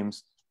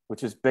 games,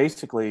 which is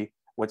basically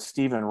what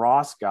Stephen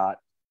Ross got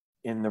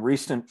in the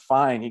recent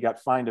fine. He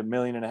got fined $1.5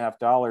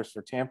 million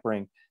for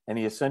tampering, and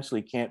he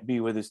essentially can't be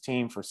with his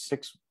team for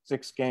six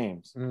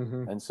games.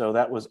 Mm-hmm. And so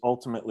that was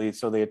ultimately,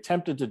 so they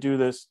attempted to do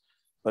this,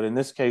 but in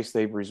this case,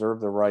 they've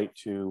reserved the right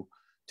to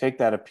take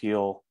that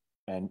appeal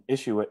and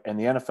issue it. And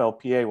the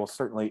NFLPA will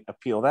certainly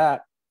appeal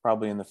that,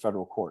 probably in the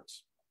federal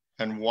courts.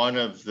 And one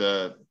of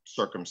the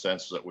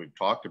circumstances that we've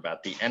talked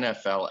about, the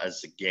NFL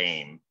as a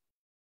game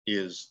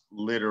is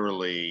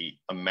literally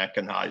a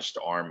mechanized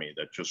army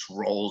that just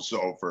rolls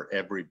over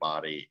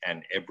everybody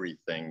and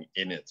everything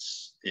in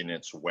its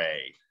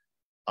way.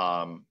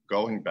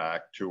 Going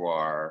back to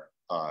our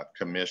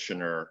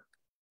commissioner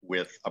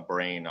with a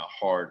brain, a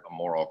heart, a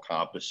moral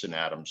compass in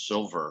Adam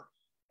Silver,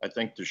 I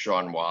think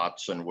Deshaun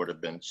Watson would have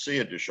been, see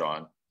ya,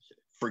 Deshaun,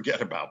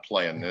 forget about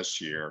playing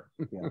this year.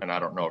 Yeah. And I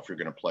don't know if you're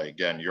going to play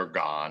again. You're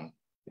gone.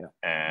 Yeah.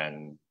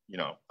 And, you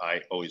know,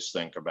 I always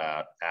think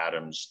about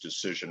Adam's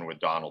decision with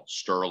Donald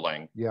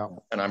Sterling. Yeah.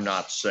 And I'm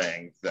not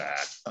saying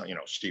that, you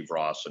know, Steve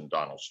Ross and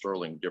Donald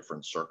Sterling,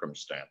 different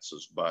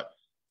circumstances, but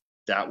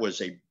that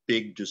was a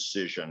big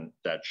decision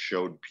that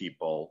showed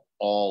people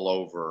all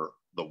over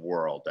the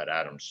world that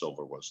Adam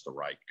Silver was the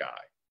right guy.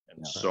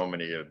 And so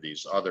many of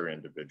these other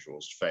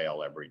individuals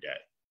fail every day.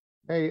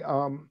 Hey,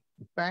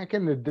 back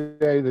in the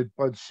day that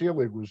Bud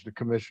Selig was the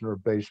commissioner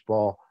of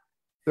baseball,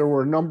 there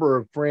were a number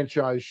of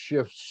franchise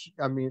shifts.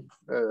 I mean,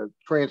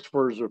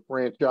 transfers of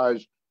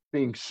franchise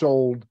being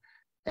sold,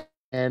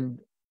 and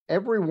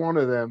every one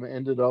of them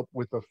ended up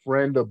with a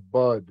friend of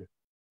Bud,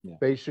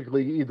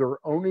 basically either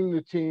owning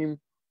the team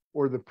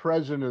or the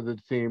president of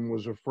the team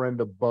was a friend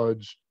of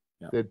Bud's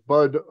that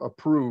Bud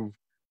approved,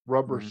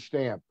 rubber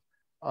stamp.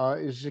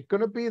 Is it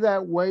going to be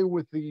that way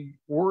with the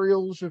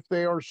Orioles if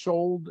they are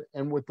sold,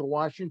 and with the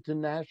Washington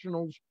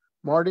Nationals?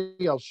 Marty,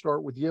 I'll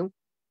start with you.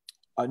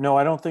 No,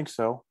 I don't think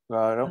so.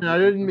 I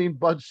didn't mean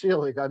Bud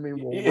Selig. I mean,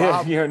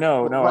 Rob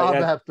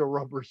have to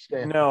rubber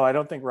stamp. No, I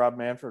don't think Rob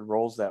Manfred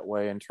rolls that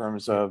way in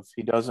terms of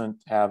he doesn't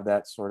have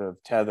that sort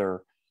of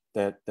tether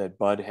that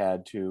Bud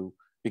had to,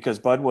 because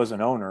Bud was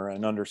an owner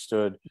and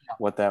understood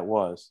what that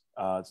was.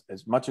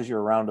 As much as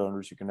you're around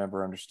owners, you can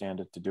never understand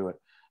it to do it.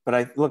 But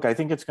I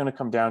think it's going to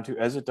come down to,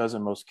 as it does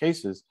in most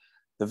cases,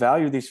 the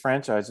value of these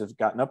franchises have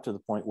gotten up to the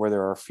point where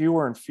there are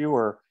fewer and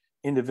fewer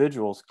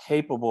individuals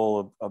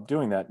capable of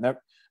doing that.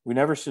 We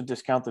never should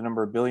discount the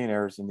number of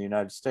billionaires in the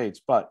United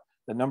States, but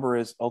the number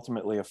is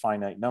ultimately a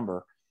finite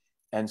number.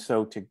 And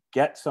so to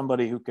get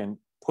somebody who can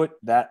put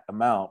that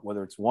amount,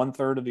 whether it's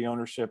 1/3 of the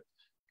ownership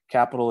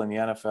capital in the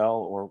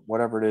NFL or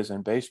whatever it is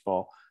in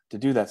baseball, to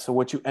do that. So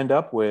what you end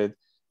up with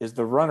is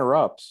the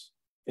runner-ups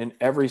in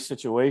every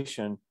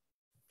situation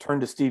turn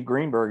to Steve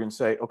Greenberg and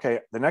say, okay,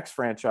 the next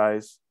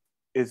franchise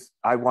is,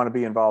 I want to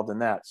be involved in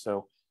that.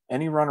 So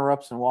any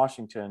runner-ups in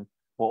Washington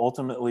will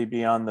ultimately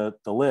be on the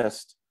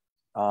list,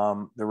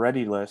 the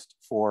ready list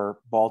for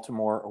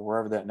Baltimore or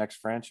wherever that next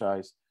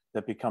franchise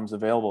that becomes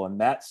available.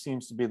 And that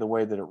seems to be the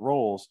way that it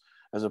rolls,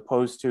 as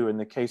opposed to, in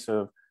the case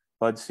of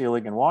Bud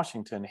Selig in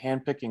Washington,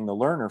 handpicking the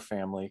Lerner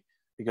family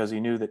because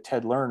he knew that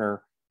Ted Lerner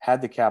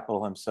had the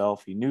capital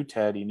himself. He knew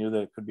Ted. He knew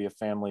that it could be a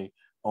family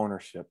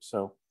ownership.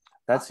 So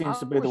that seems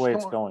to be the way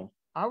it's going.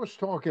 I was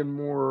talking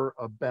more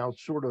about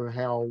sort of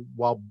how,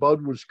 while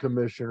Bud was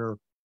commissioner,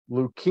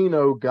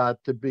 Lucchino got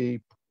to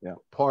be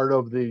part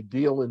of the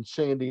deal in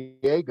San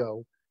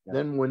Diego. Yeah.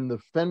 Then when the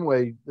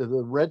Fenway, the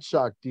Red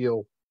Sox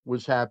deal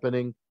was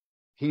happening,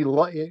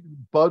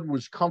 Bud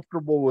was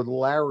comfortable with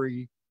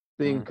Larry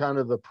being kind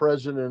of the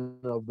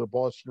president of the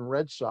Boston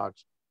Red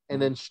Sox.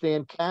 And then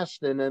Stan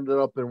Kasten ended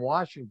up in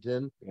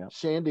Washington. Yeah.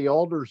 Sandy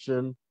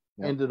Alderson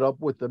ended up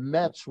with the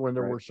Mets when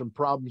there were some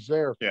problems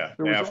there. Yeah,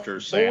 there was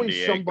after San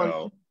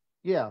Diego.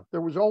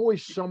 There was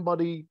always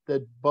somebody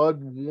that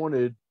Bud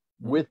wanted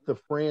with the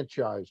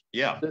franchise.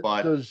 Yeah,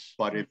 but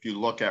if you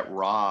look at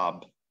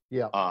Rob,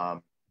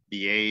 the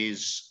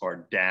A's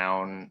are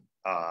down.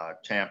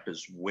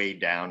 Tampa's way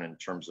down in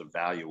terms of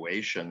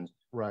valuation.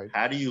 Right.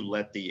 How do you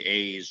let the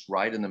A's,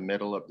 right in the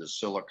middle of the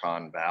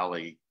Silicon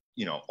Valley,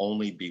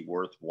 only be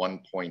worth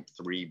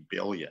 1.3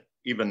 billion,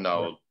 even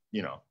though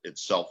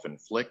it's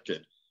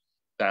self-inflicted?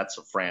 That's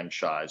a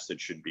franchise that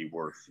should be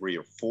worth 3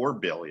 or 4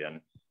 billion,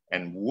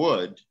 and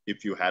would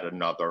if you had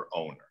another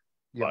owner,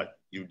 but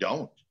you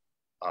don't.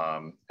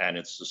 And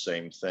it's the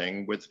same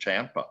thing with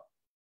Tampa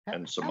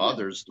and some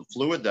others. The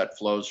fluid that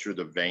flows through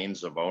the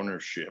veins of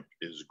ownership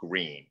is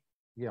green.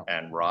 Yeah.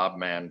 And Rob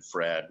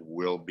Manfred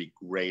will be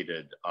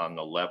graded on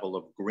the level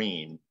of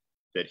green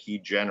that he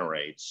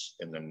generates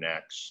in the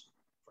next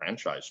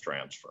franchise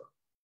transfer.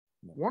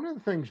 One of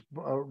the things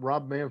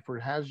Rob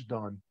Manfred has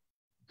done,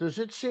 does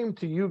it seem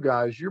to you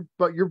guys, you're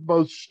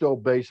both still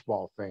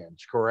baseball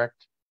fans,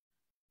 correct?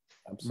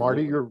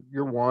 Absolutely. Marty,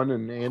 you're one,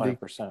 and Andy.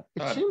 100%.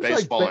 It seems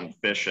baseball and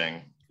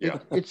fishing. Yeah.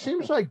 It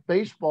seems like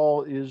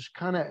baseball is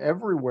kind of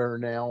everywhere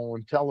now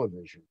on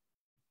television.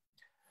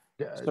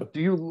 So, do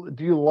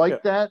you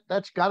like that?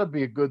 That's got to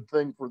be a good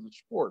thing for the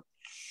sport.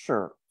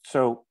 Sure.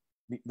 So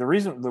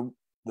the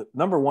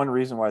number one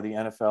reason why the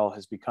NFL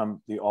has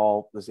become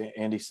as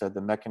Andy said, the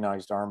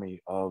mechanized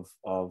army of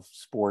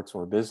sports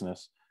or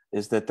business,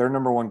 is that their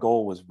number one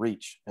goal was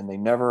reach, and they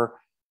never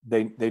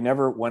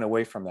went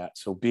away from that.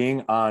 So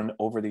being on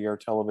over-the-air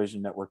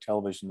television, network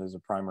television, is a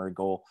primary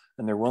goal,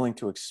 and they're willing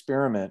to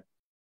experiment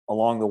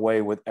along the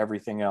way with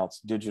everything else,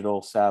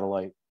 digital,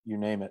 satellite, you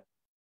name it.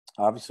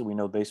 Obviously, we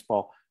know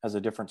baseball has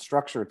a different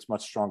structure. It's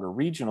much stronger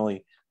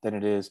regionally than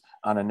it is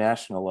on a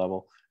national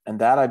level. And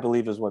that, I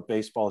believe, is what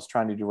baseball is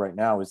trying to do right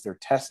now, is they're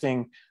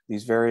testing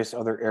these various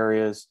other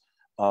areas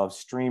of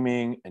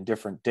streaming and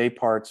different day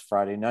parts,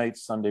 Friday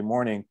nights, Sunday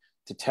morning,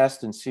 to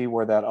test and see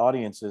where that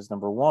audience is,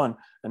 number one.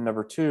 And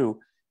number two,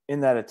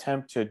 in that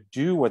attempt to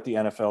do what the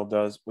NFL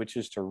does, which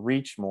is to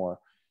reach more.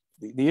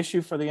 The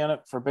issue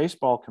for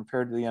baseball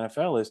compared to the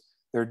NFL is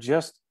they're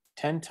just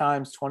 10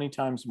 times, 20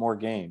 times more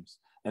games.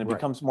 And it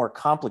becomes more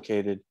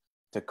complicated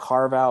to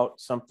carve out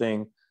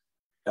something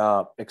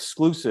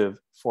exclusive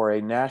for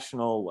a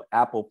national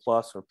Apple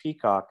Plus or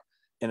Peacock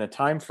in a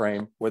time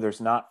frame where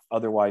there's not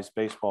otherwise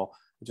baseball,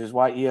 which is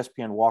why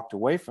ESPN walked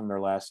away from their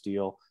last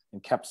deal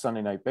and kept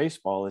Sunday Night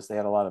Baseball, is they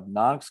had a lot of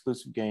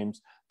non-exclusive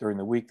games during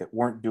the week that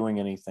weren't doing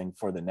anything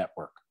for the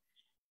network.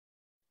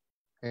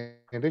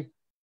 Andy?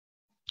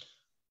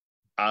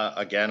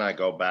 Again, I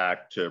go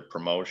back to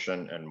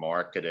promotion and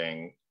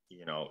marketing.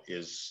 You know,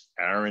 is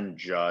Aaron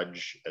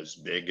Judge as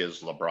big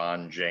as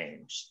LeBron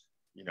James?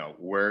 You know,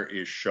 where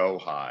is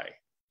Shohei?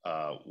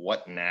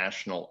 What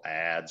national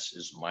ads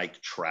is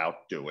Mike Trout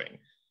doing?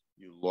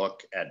 You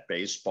look at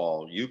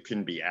baseball, you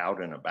can be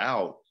out and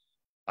about.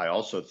 I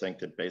also think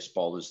that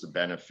baseball is the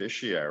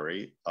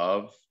beneficiary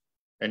of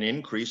an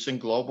increase in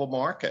global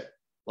market.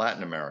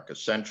 Latin America,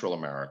 Central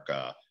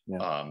America,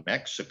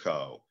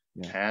 Mexico,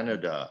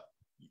 Canada,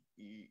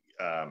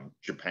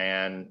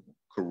 Japan,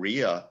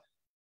 Korea.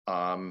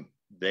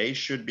 They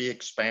should be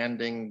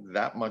expanding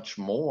that much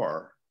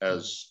more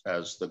as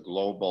the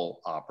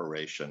global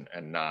operation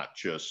and not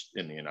just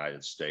in the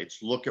United States.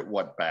 Look at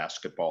what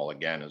basketball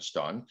again has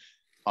done.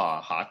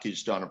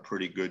 Hockey's done a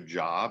pretty good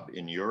job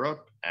in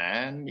Europe,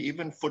 and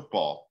even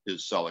football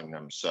is selling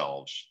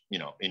themselves, you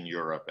know, in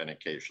Europe and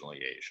occasionally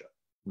Asia.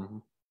 Mm-hmm.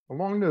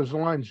 Along those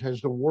lines,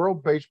 has the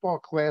World Baseball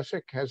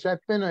Classic, has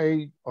that been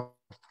a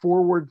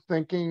forward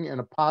thinking and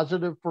a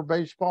positive for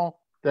baseball,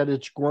 that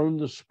it's grown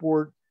the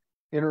sport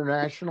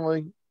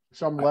internationally at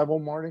some level,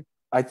 Marty?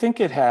 I think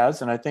it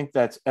has, and I think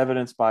that's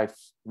evidenced by,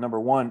 number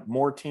one,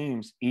 more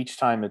teams each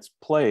time it's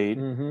played.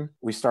 Mm-hmm.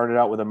 We started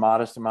out with a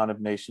modest amount of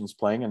nations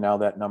playing, and now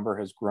that number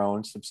has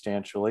grown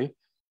substantially.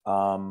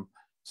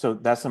 So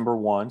that's number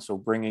one, so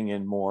bringing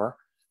in more.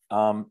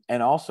 And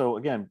also,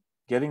 again,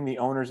 getting the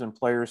owners and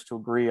players to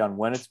agree on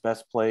when it's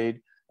best played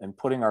and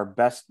putting our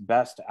best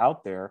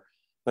out there.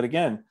 But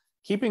again,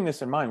 keeping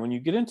this in mind, when you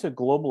get into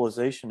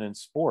globalization in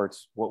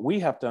sports, what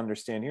we have to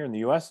understand here in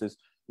the US is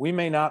we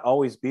may not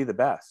always be the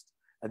best.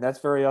 And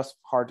that's very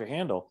hard to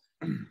handle.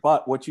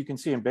 But what you can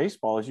see in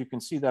baseball is you can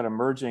see that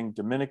emerging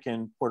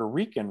Dominican-Puerto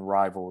Rican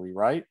rivalry,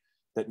 right?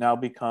 That now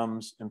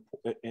becomes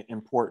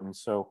important.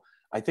 So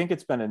I think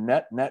it's been a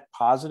net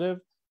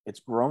positive. It's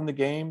grown the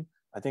game.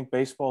 I think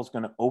baseball is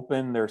going to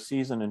open their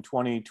season in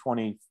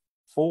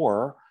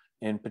 2024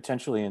 and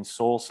potentially in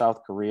Seoul,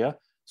 South Korea.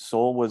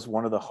 Seoul was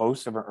one of the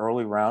hosts of an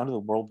early round of the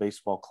World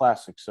Baseball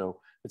Classic.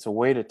 So it's a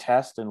way to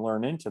test and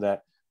learn into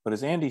that. But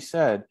as Andy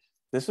said,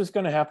 this is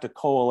going to have to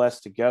coalesce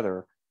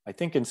together. I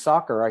think in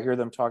soccer, I hear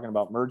them talking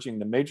about merging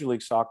the Major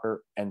League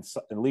Soccer and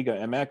Liga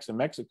MX in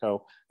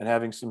Mexico and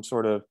having some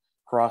sort of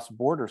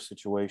cross-border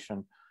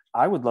situation.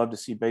 I would love to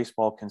see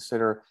baseball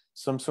consider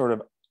some sort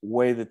of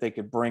way that they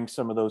could bring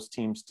some of those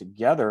teams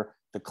together,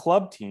 the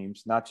club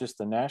teams, not just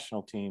the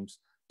national teams,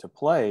 to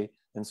play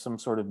in some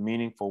sort of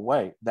meaningful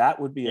way. That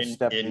would be a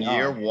step in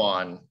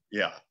beyond.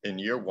 In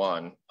year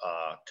one,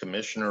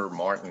 Commissioner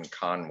Martin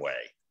Conway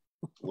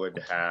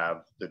would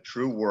have the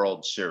true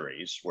World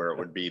Series, where it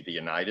would be the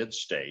United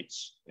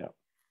States,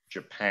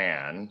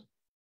 Japan,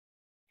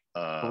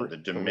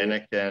 the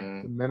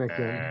Dominican,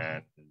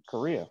 and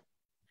Korea.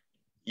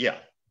 Yeah,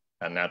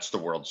 and that's the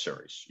World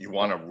Series. You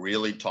want to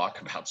really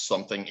talk about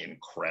something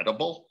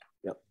incredible?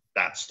 Yep.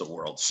 That's the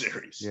World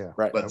Series. Yeah,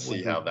 right. Let's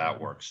see how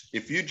that works.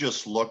 If you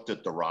just looked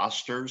at the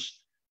rosters,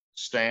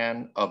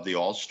 Stan, of the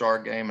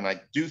All-Star game, and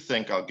I do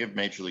think I'll give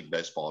Major League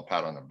Baseball a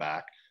pat on the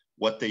back,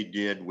 what they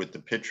did with the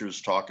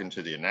pitchers talking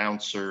to the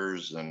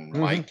announcers and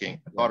miking,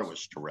 I thought it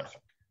was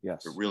terrific.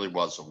 Yes. It really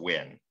was a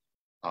win.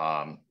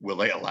 Will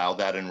they allow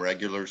that in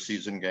regular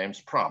season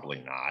games?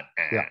 Probably not.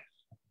 Yeah.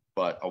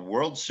 But a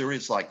World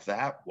Series like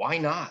that, why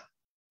not?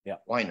 Yeah.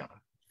 Why not?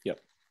 Yep.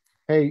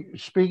 Hey,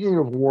 speaking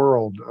of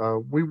world,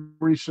 we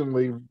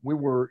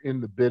were in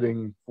the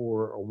bidding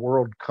for a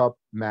World Cup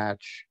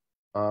match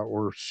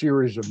or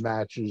series of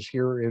matches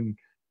here in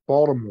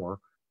Baltimore.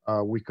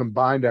 We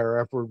combined our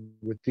effort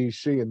with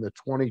DC in the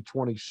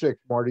 2026.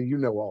 Marty, you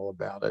know all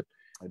about it,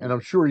 and I'm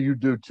sure you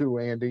do too,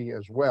 Andy,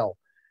 as well.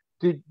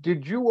 Did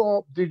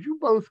you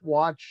both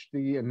watch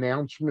the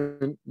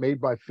announcement made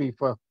by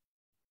FIFA?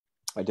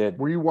 I did.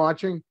 Were you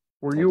watching?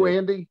 Were you,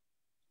 Andy?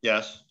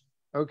 Yes.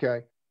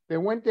 Okay. They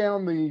went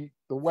down the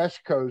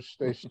West Coast.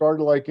 They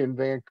started like in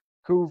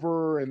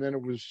Vancouver, and then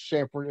it was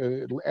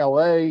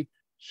LA,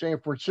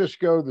 San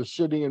Francisco, the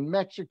city in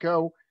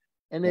Mexico.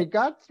 And they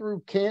got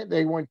through,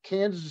 they went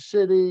Kansas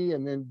City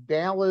and then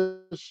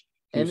Dallas,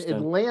 Houston.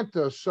 and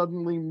Atlanta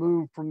suddenly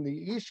moved from the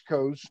East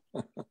Coast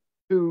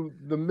to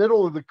the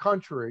middle of the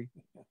country.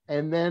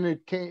 And then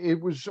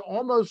it was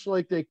almost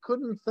like they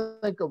couldn't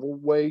think of a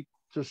way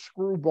to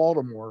screw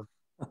Baltimore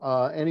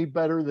any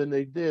better than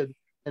they did.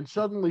 And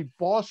suddenly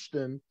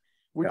Boston,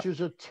 which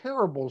is a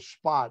terrible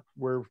spot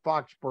where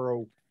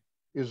Foxborough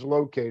is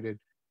located,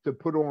 to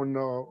put on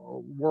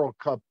World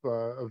Cup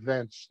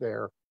events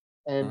there.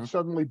 And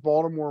suddenly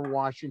Baltimore and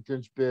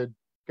Washington's bid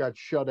got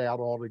shut out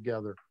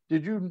altogether.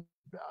 Did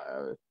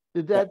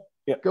that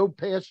go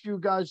past you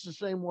guys the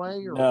same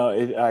way? Or? No,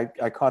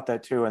 I caught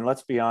that too. And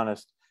let's be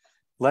honest,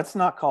 let's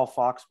not call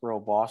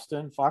Foxborough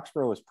Boston.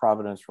 Foxborough is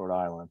Providence, Rhode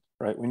Island,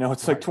 right? We know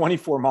it's like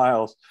 24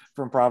 miles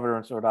from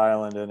Providence, Rhode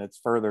Island, and it's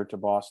further to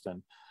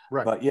Boston.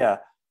 Right.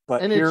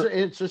 But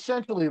it's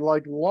essentially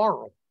like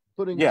Laurel,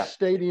 putting a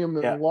stadium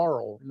in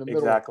Laurel in the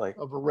middle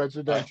of a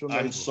residential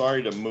neighborhood. I'm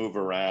sorry to move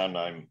around.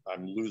 I'm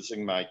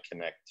losing my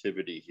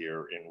connectivity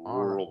here in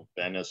rural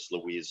Venice,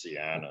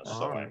 Louisiana.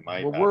 So I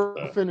might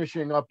we're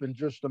finishing up in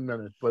just a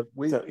minute, but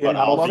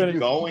I'll be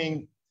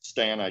going,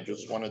 Stan, I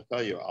just want to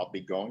tell you, I'll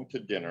be going to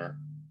dinner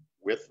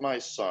with my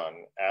son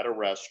at a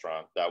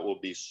restaurant that will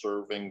be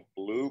serving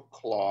blue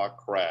claw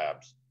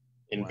crabs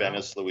in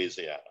Venice,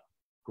 Louisiana.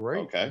 Great.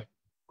 Okay.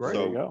 Great.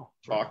 So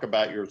talk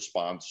about your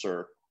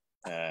sponsor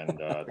and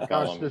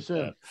tell them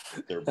that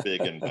they're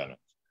big in Venice.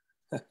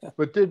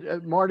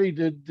 But Marty,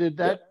 did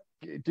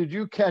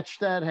you catch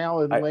that?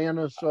 How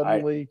Atlanta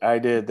suddenly? I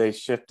did. They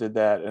shifted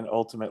that, and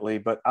ultimately,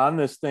 but on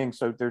this thing,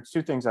 so there's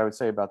two things I would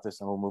say about this,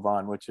 and we'll move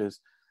on, which is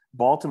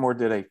Baltimore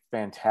did a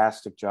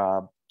fantastic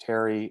job.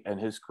 Terry and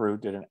his crew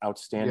did an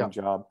outstanding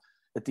job.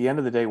 At the end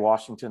of the day,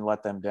 Washington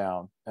let them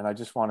down. And I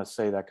just want to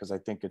say that because I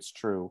think it's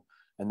true.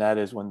 And that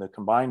is when the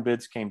combined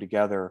bids came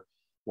together,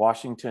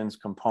 Washington's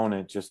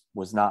component just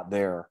was not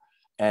there.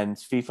 And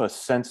FIFA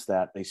sensed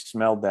that. They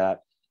smelled that.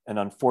 And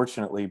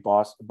unfortunately,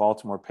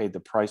 Baltimore paid the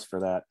price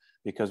for that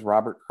because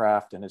Robert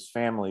Kraft and his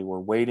family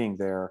were waiting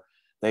there.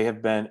 They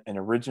have been an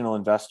original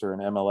investor in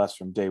MLS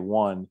from day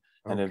one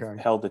and have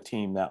held the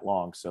team that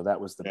long. So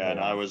that was the and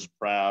I was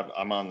proud.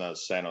 I'm on the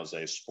San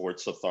Jose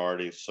Sports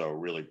Authority, so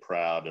really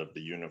proud of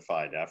the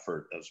unified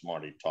effort, as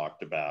Marty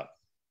talked about.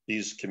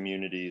 These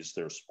communities,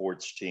 their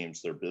sports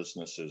teams, their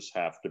businesses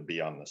have to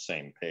be on the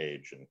same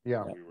page. And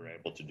we were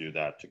able to do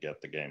that to get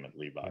the game at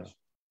Levi's.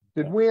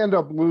 Did we end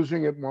up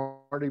losing it,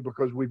 Marty,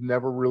 because we've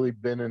never really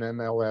been an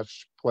MLS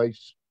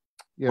place?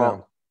 You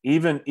know?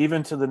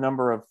 Even to the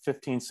number of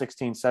 15,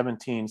 16,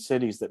 17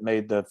 cities that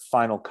made the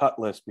final cut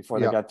list before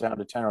they got down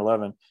to 10 or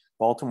 11,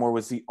 Baltimore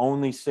was the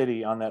only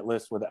city on that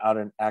list without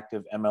an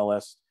active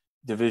MLS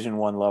Division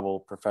I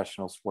level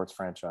professional sports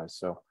franchise.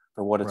 So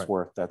for what it's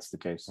worth, that's the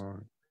case. All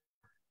right.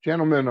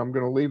 Gentlemen, I'm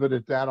going to leave it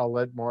at that. I'll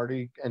let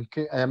Marty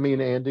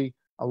Andy,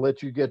 I'll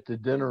let you get to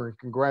dinner, and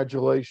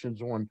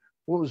congratulations on,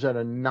 what was that,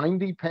 a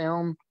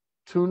 90-pound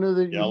tuna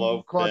that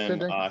you caught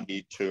today? Yellowfin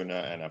ahi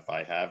tuna, and if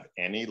I have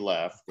any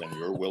left and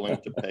you're willing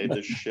to pay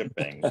the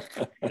shipping,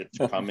 it's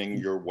coming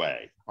your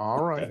way.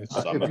 All right.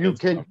 If you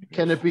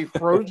can it be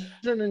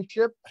frozen and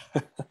shipped?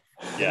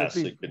 Yes,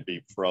 it could be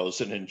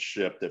frozen and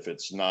shipped. If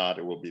it's not,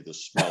 it will be the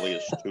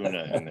smelliest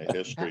tuna in the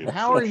history of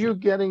How sushi. Are you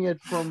getting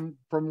it from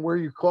where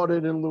you caught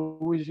it in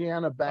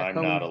Louisiana back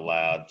home? I'm not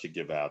allowed to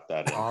give out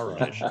that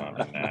information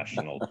on a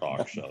national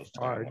talk show.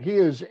 All right. He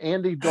is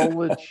Andy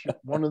Dolich,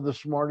 one of the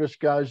smartest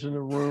guys in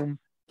the room.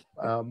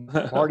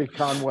 Marty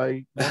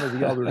Conway, one of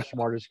the other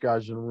smartest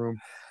guys in the room.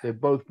 They've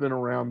both been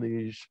around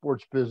the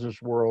sports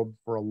business world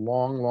for a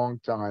long, long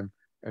time,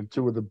 and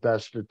two of the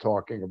best at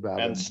talking about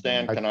it. And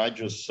Stan, can I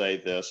just say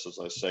this as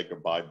I say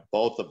goodbye?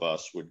 Both of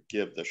us would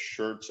give the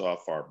shirts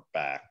off our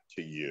back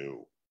to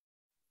you,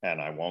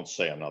 and I won't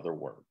say another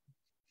word.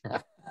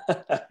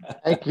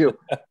 Thank you.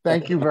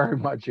 Thank you very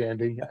much,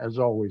 Andy, as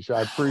always.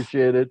 I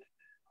appreciate it.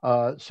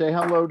 Say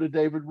hello to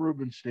David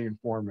Rubenstein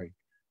for me.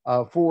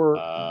 I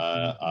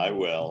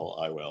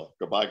will.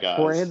 Goodbye, guys.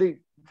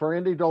 For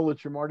Andy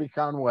Dolich and Marty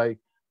Conway,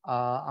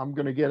 I'm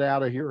going to get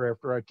out of here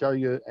after I tell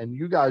you, and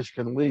you guys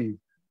can leave,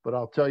 but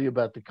I'll tell you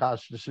about the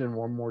Costas Inn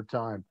one more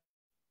time.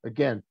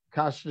 Again,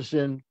 Costas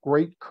Inn,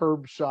 great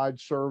curbside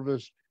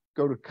service.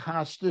 Go to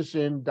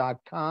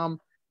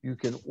costasinn.com. You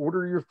can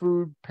order your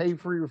food, pay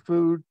for your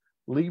food,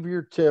 leave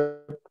your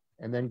tip,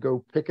 and then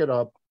go pick it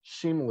up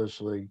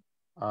seamlessly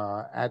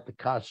at the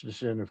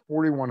Costas Inn at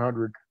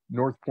 4100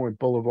 North Point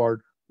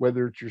Boulevard.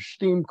 Whether it's your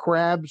steamed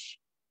crabs,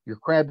 your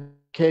crab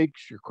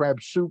cakes, your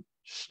crab soup,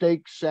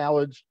 steak,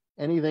 salads,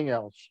 anything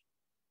else,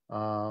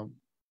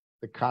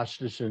 the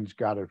Costas Inn's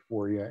got it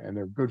for you, and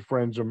they're good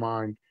friends of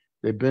mine.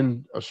 They've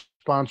been a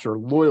sponsor,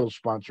 loyal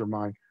sponsor of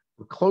mine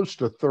for close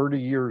to 30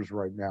 years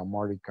right now,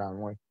 Marty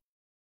Conway.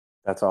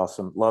 That's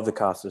awesome. Love the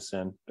Costas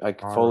Inn. I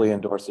fully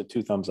endorse it.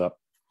 2 thumbs up.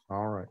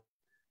 All right.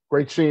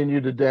 Great seeing you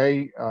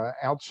today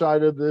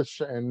outside of this,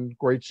 and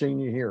great seeing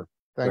you here.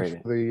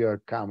 Thanks for the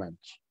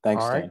comments.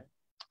 Thanks, All right. Stan.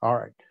 All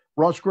right.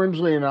 Ross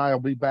Grimsley and I will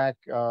be back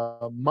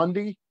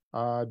Monday.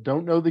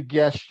 Don't know the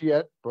guest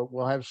yet, but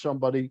we'll have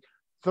somebody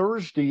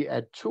Thursday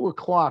at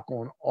 2:00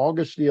 on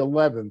August the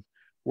 11th.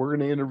 We're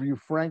going to interview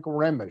Frank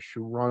Remish,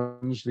 who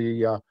runs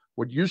the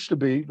what used to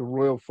be the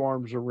Royal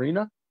Farms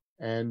Arena,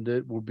 and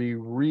it will be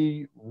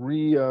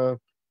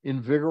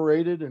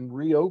invigorated and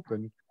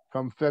reopened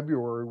come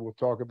February. We'll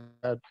talk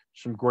about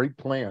some great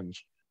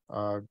plans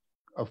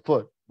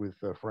afoot with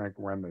Frank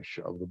Remish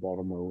of the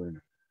Baltimore Arena.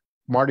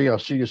 Marty, I'll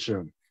see you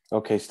soon.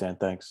 Okay, Stan,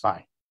 thanks.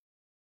 Bye.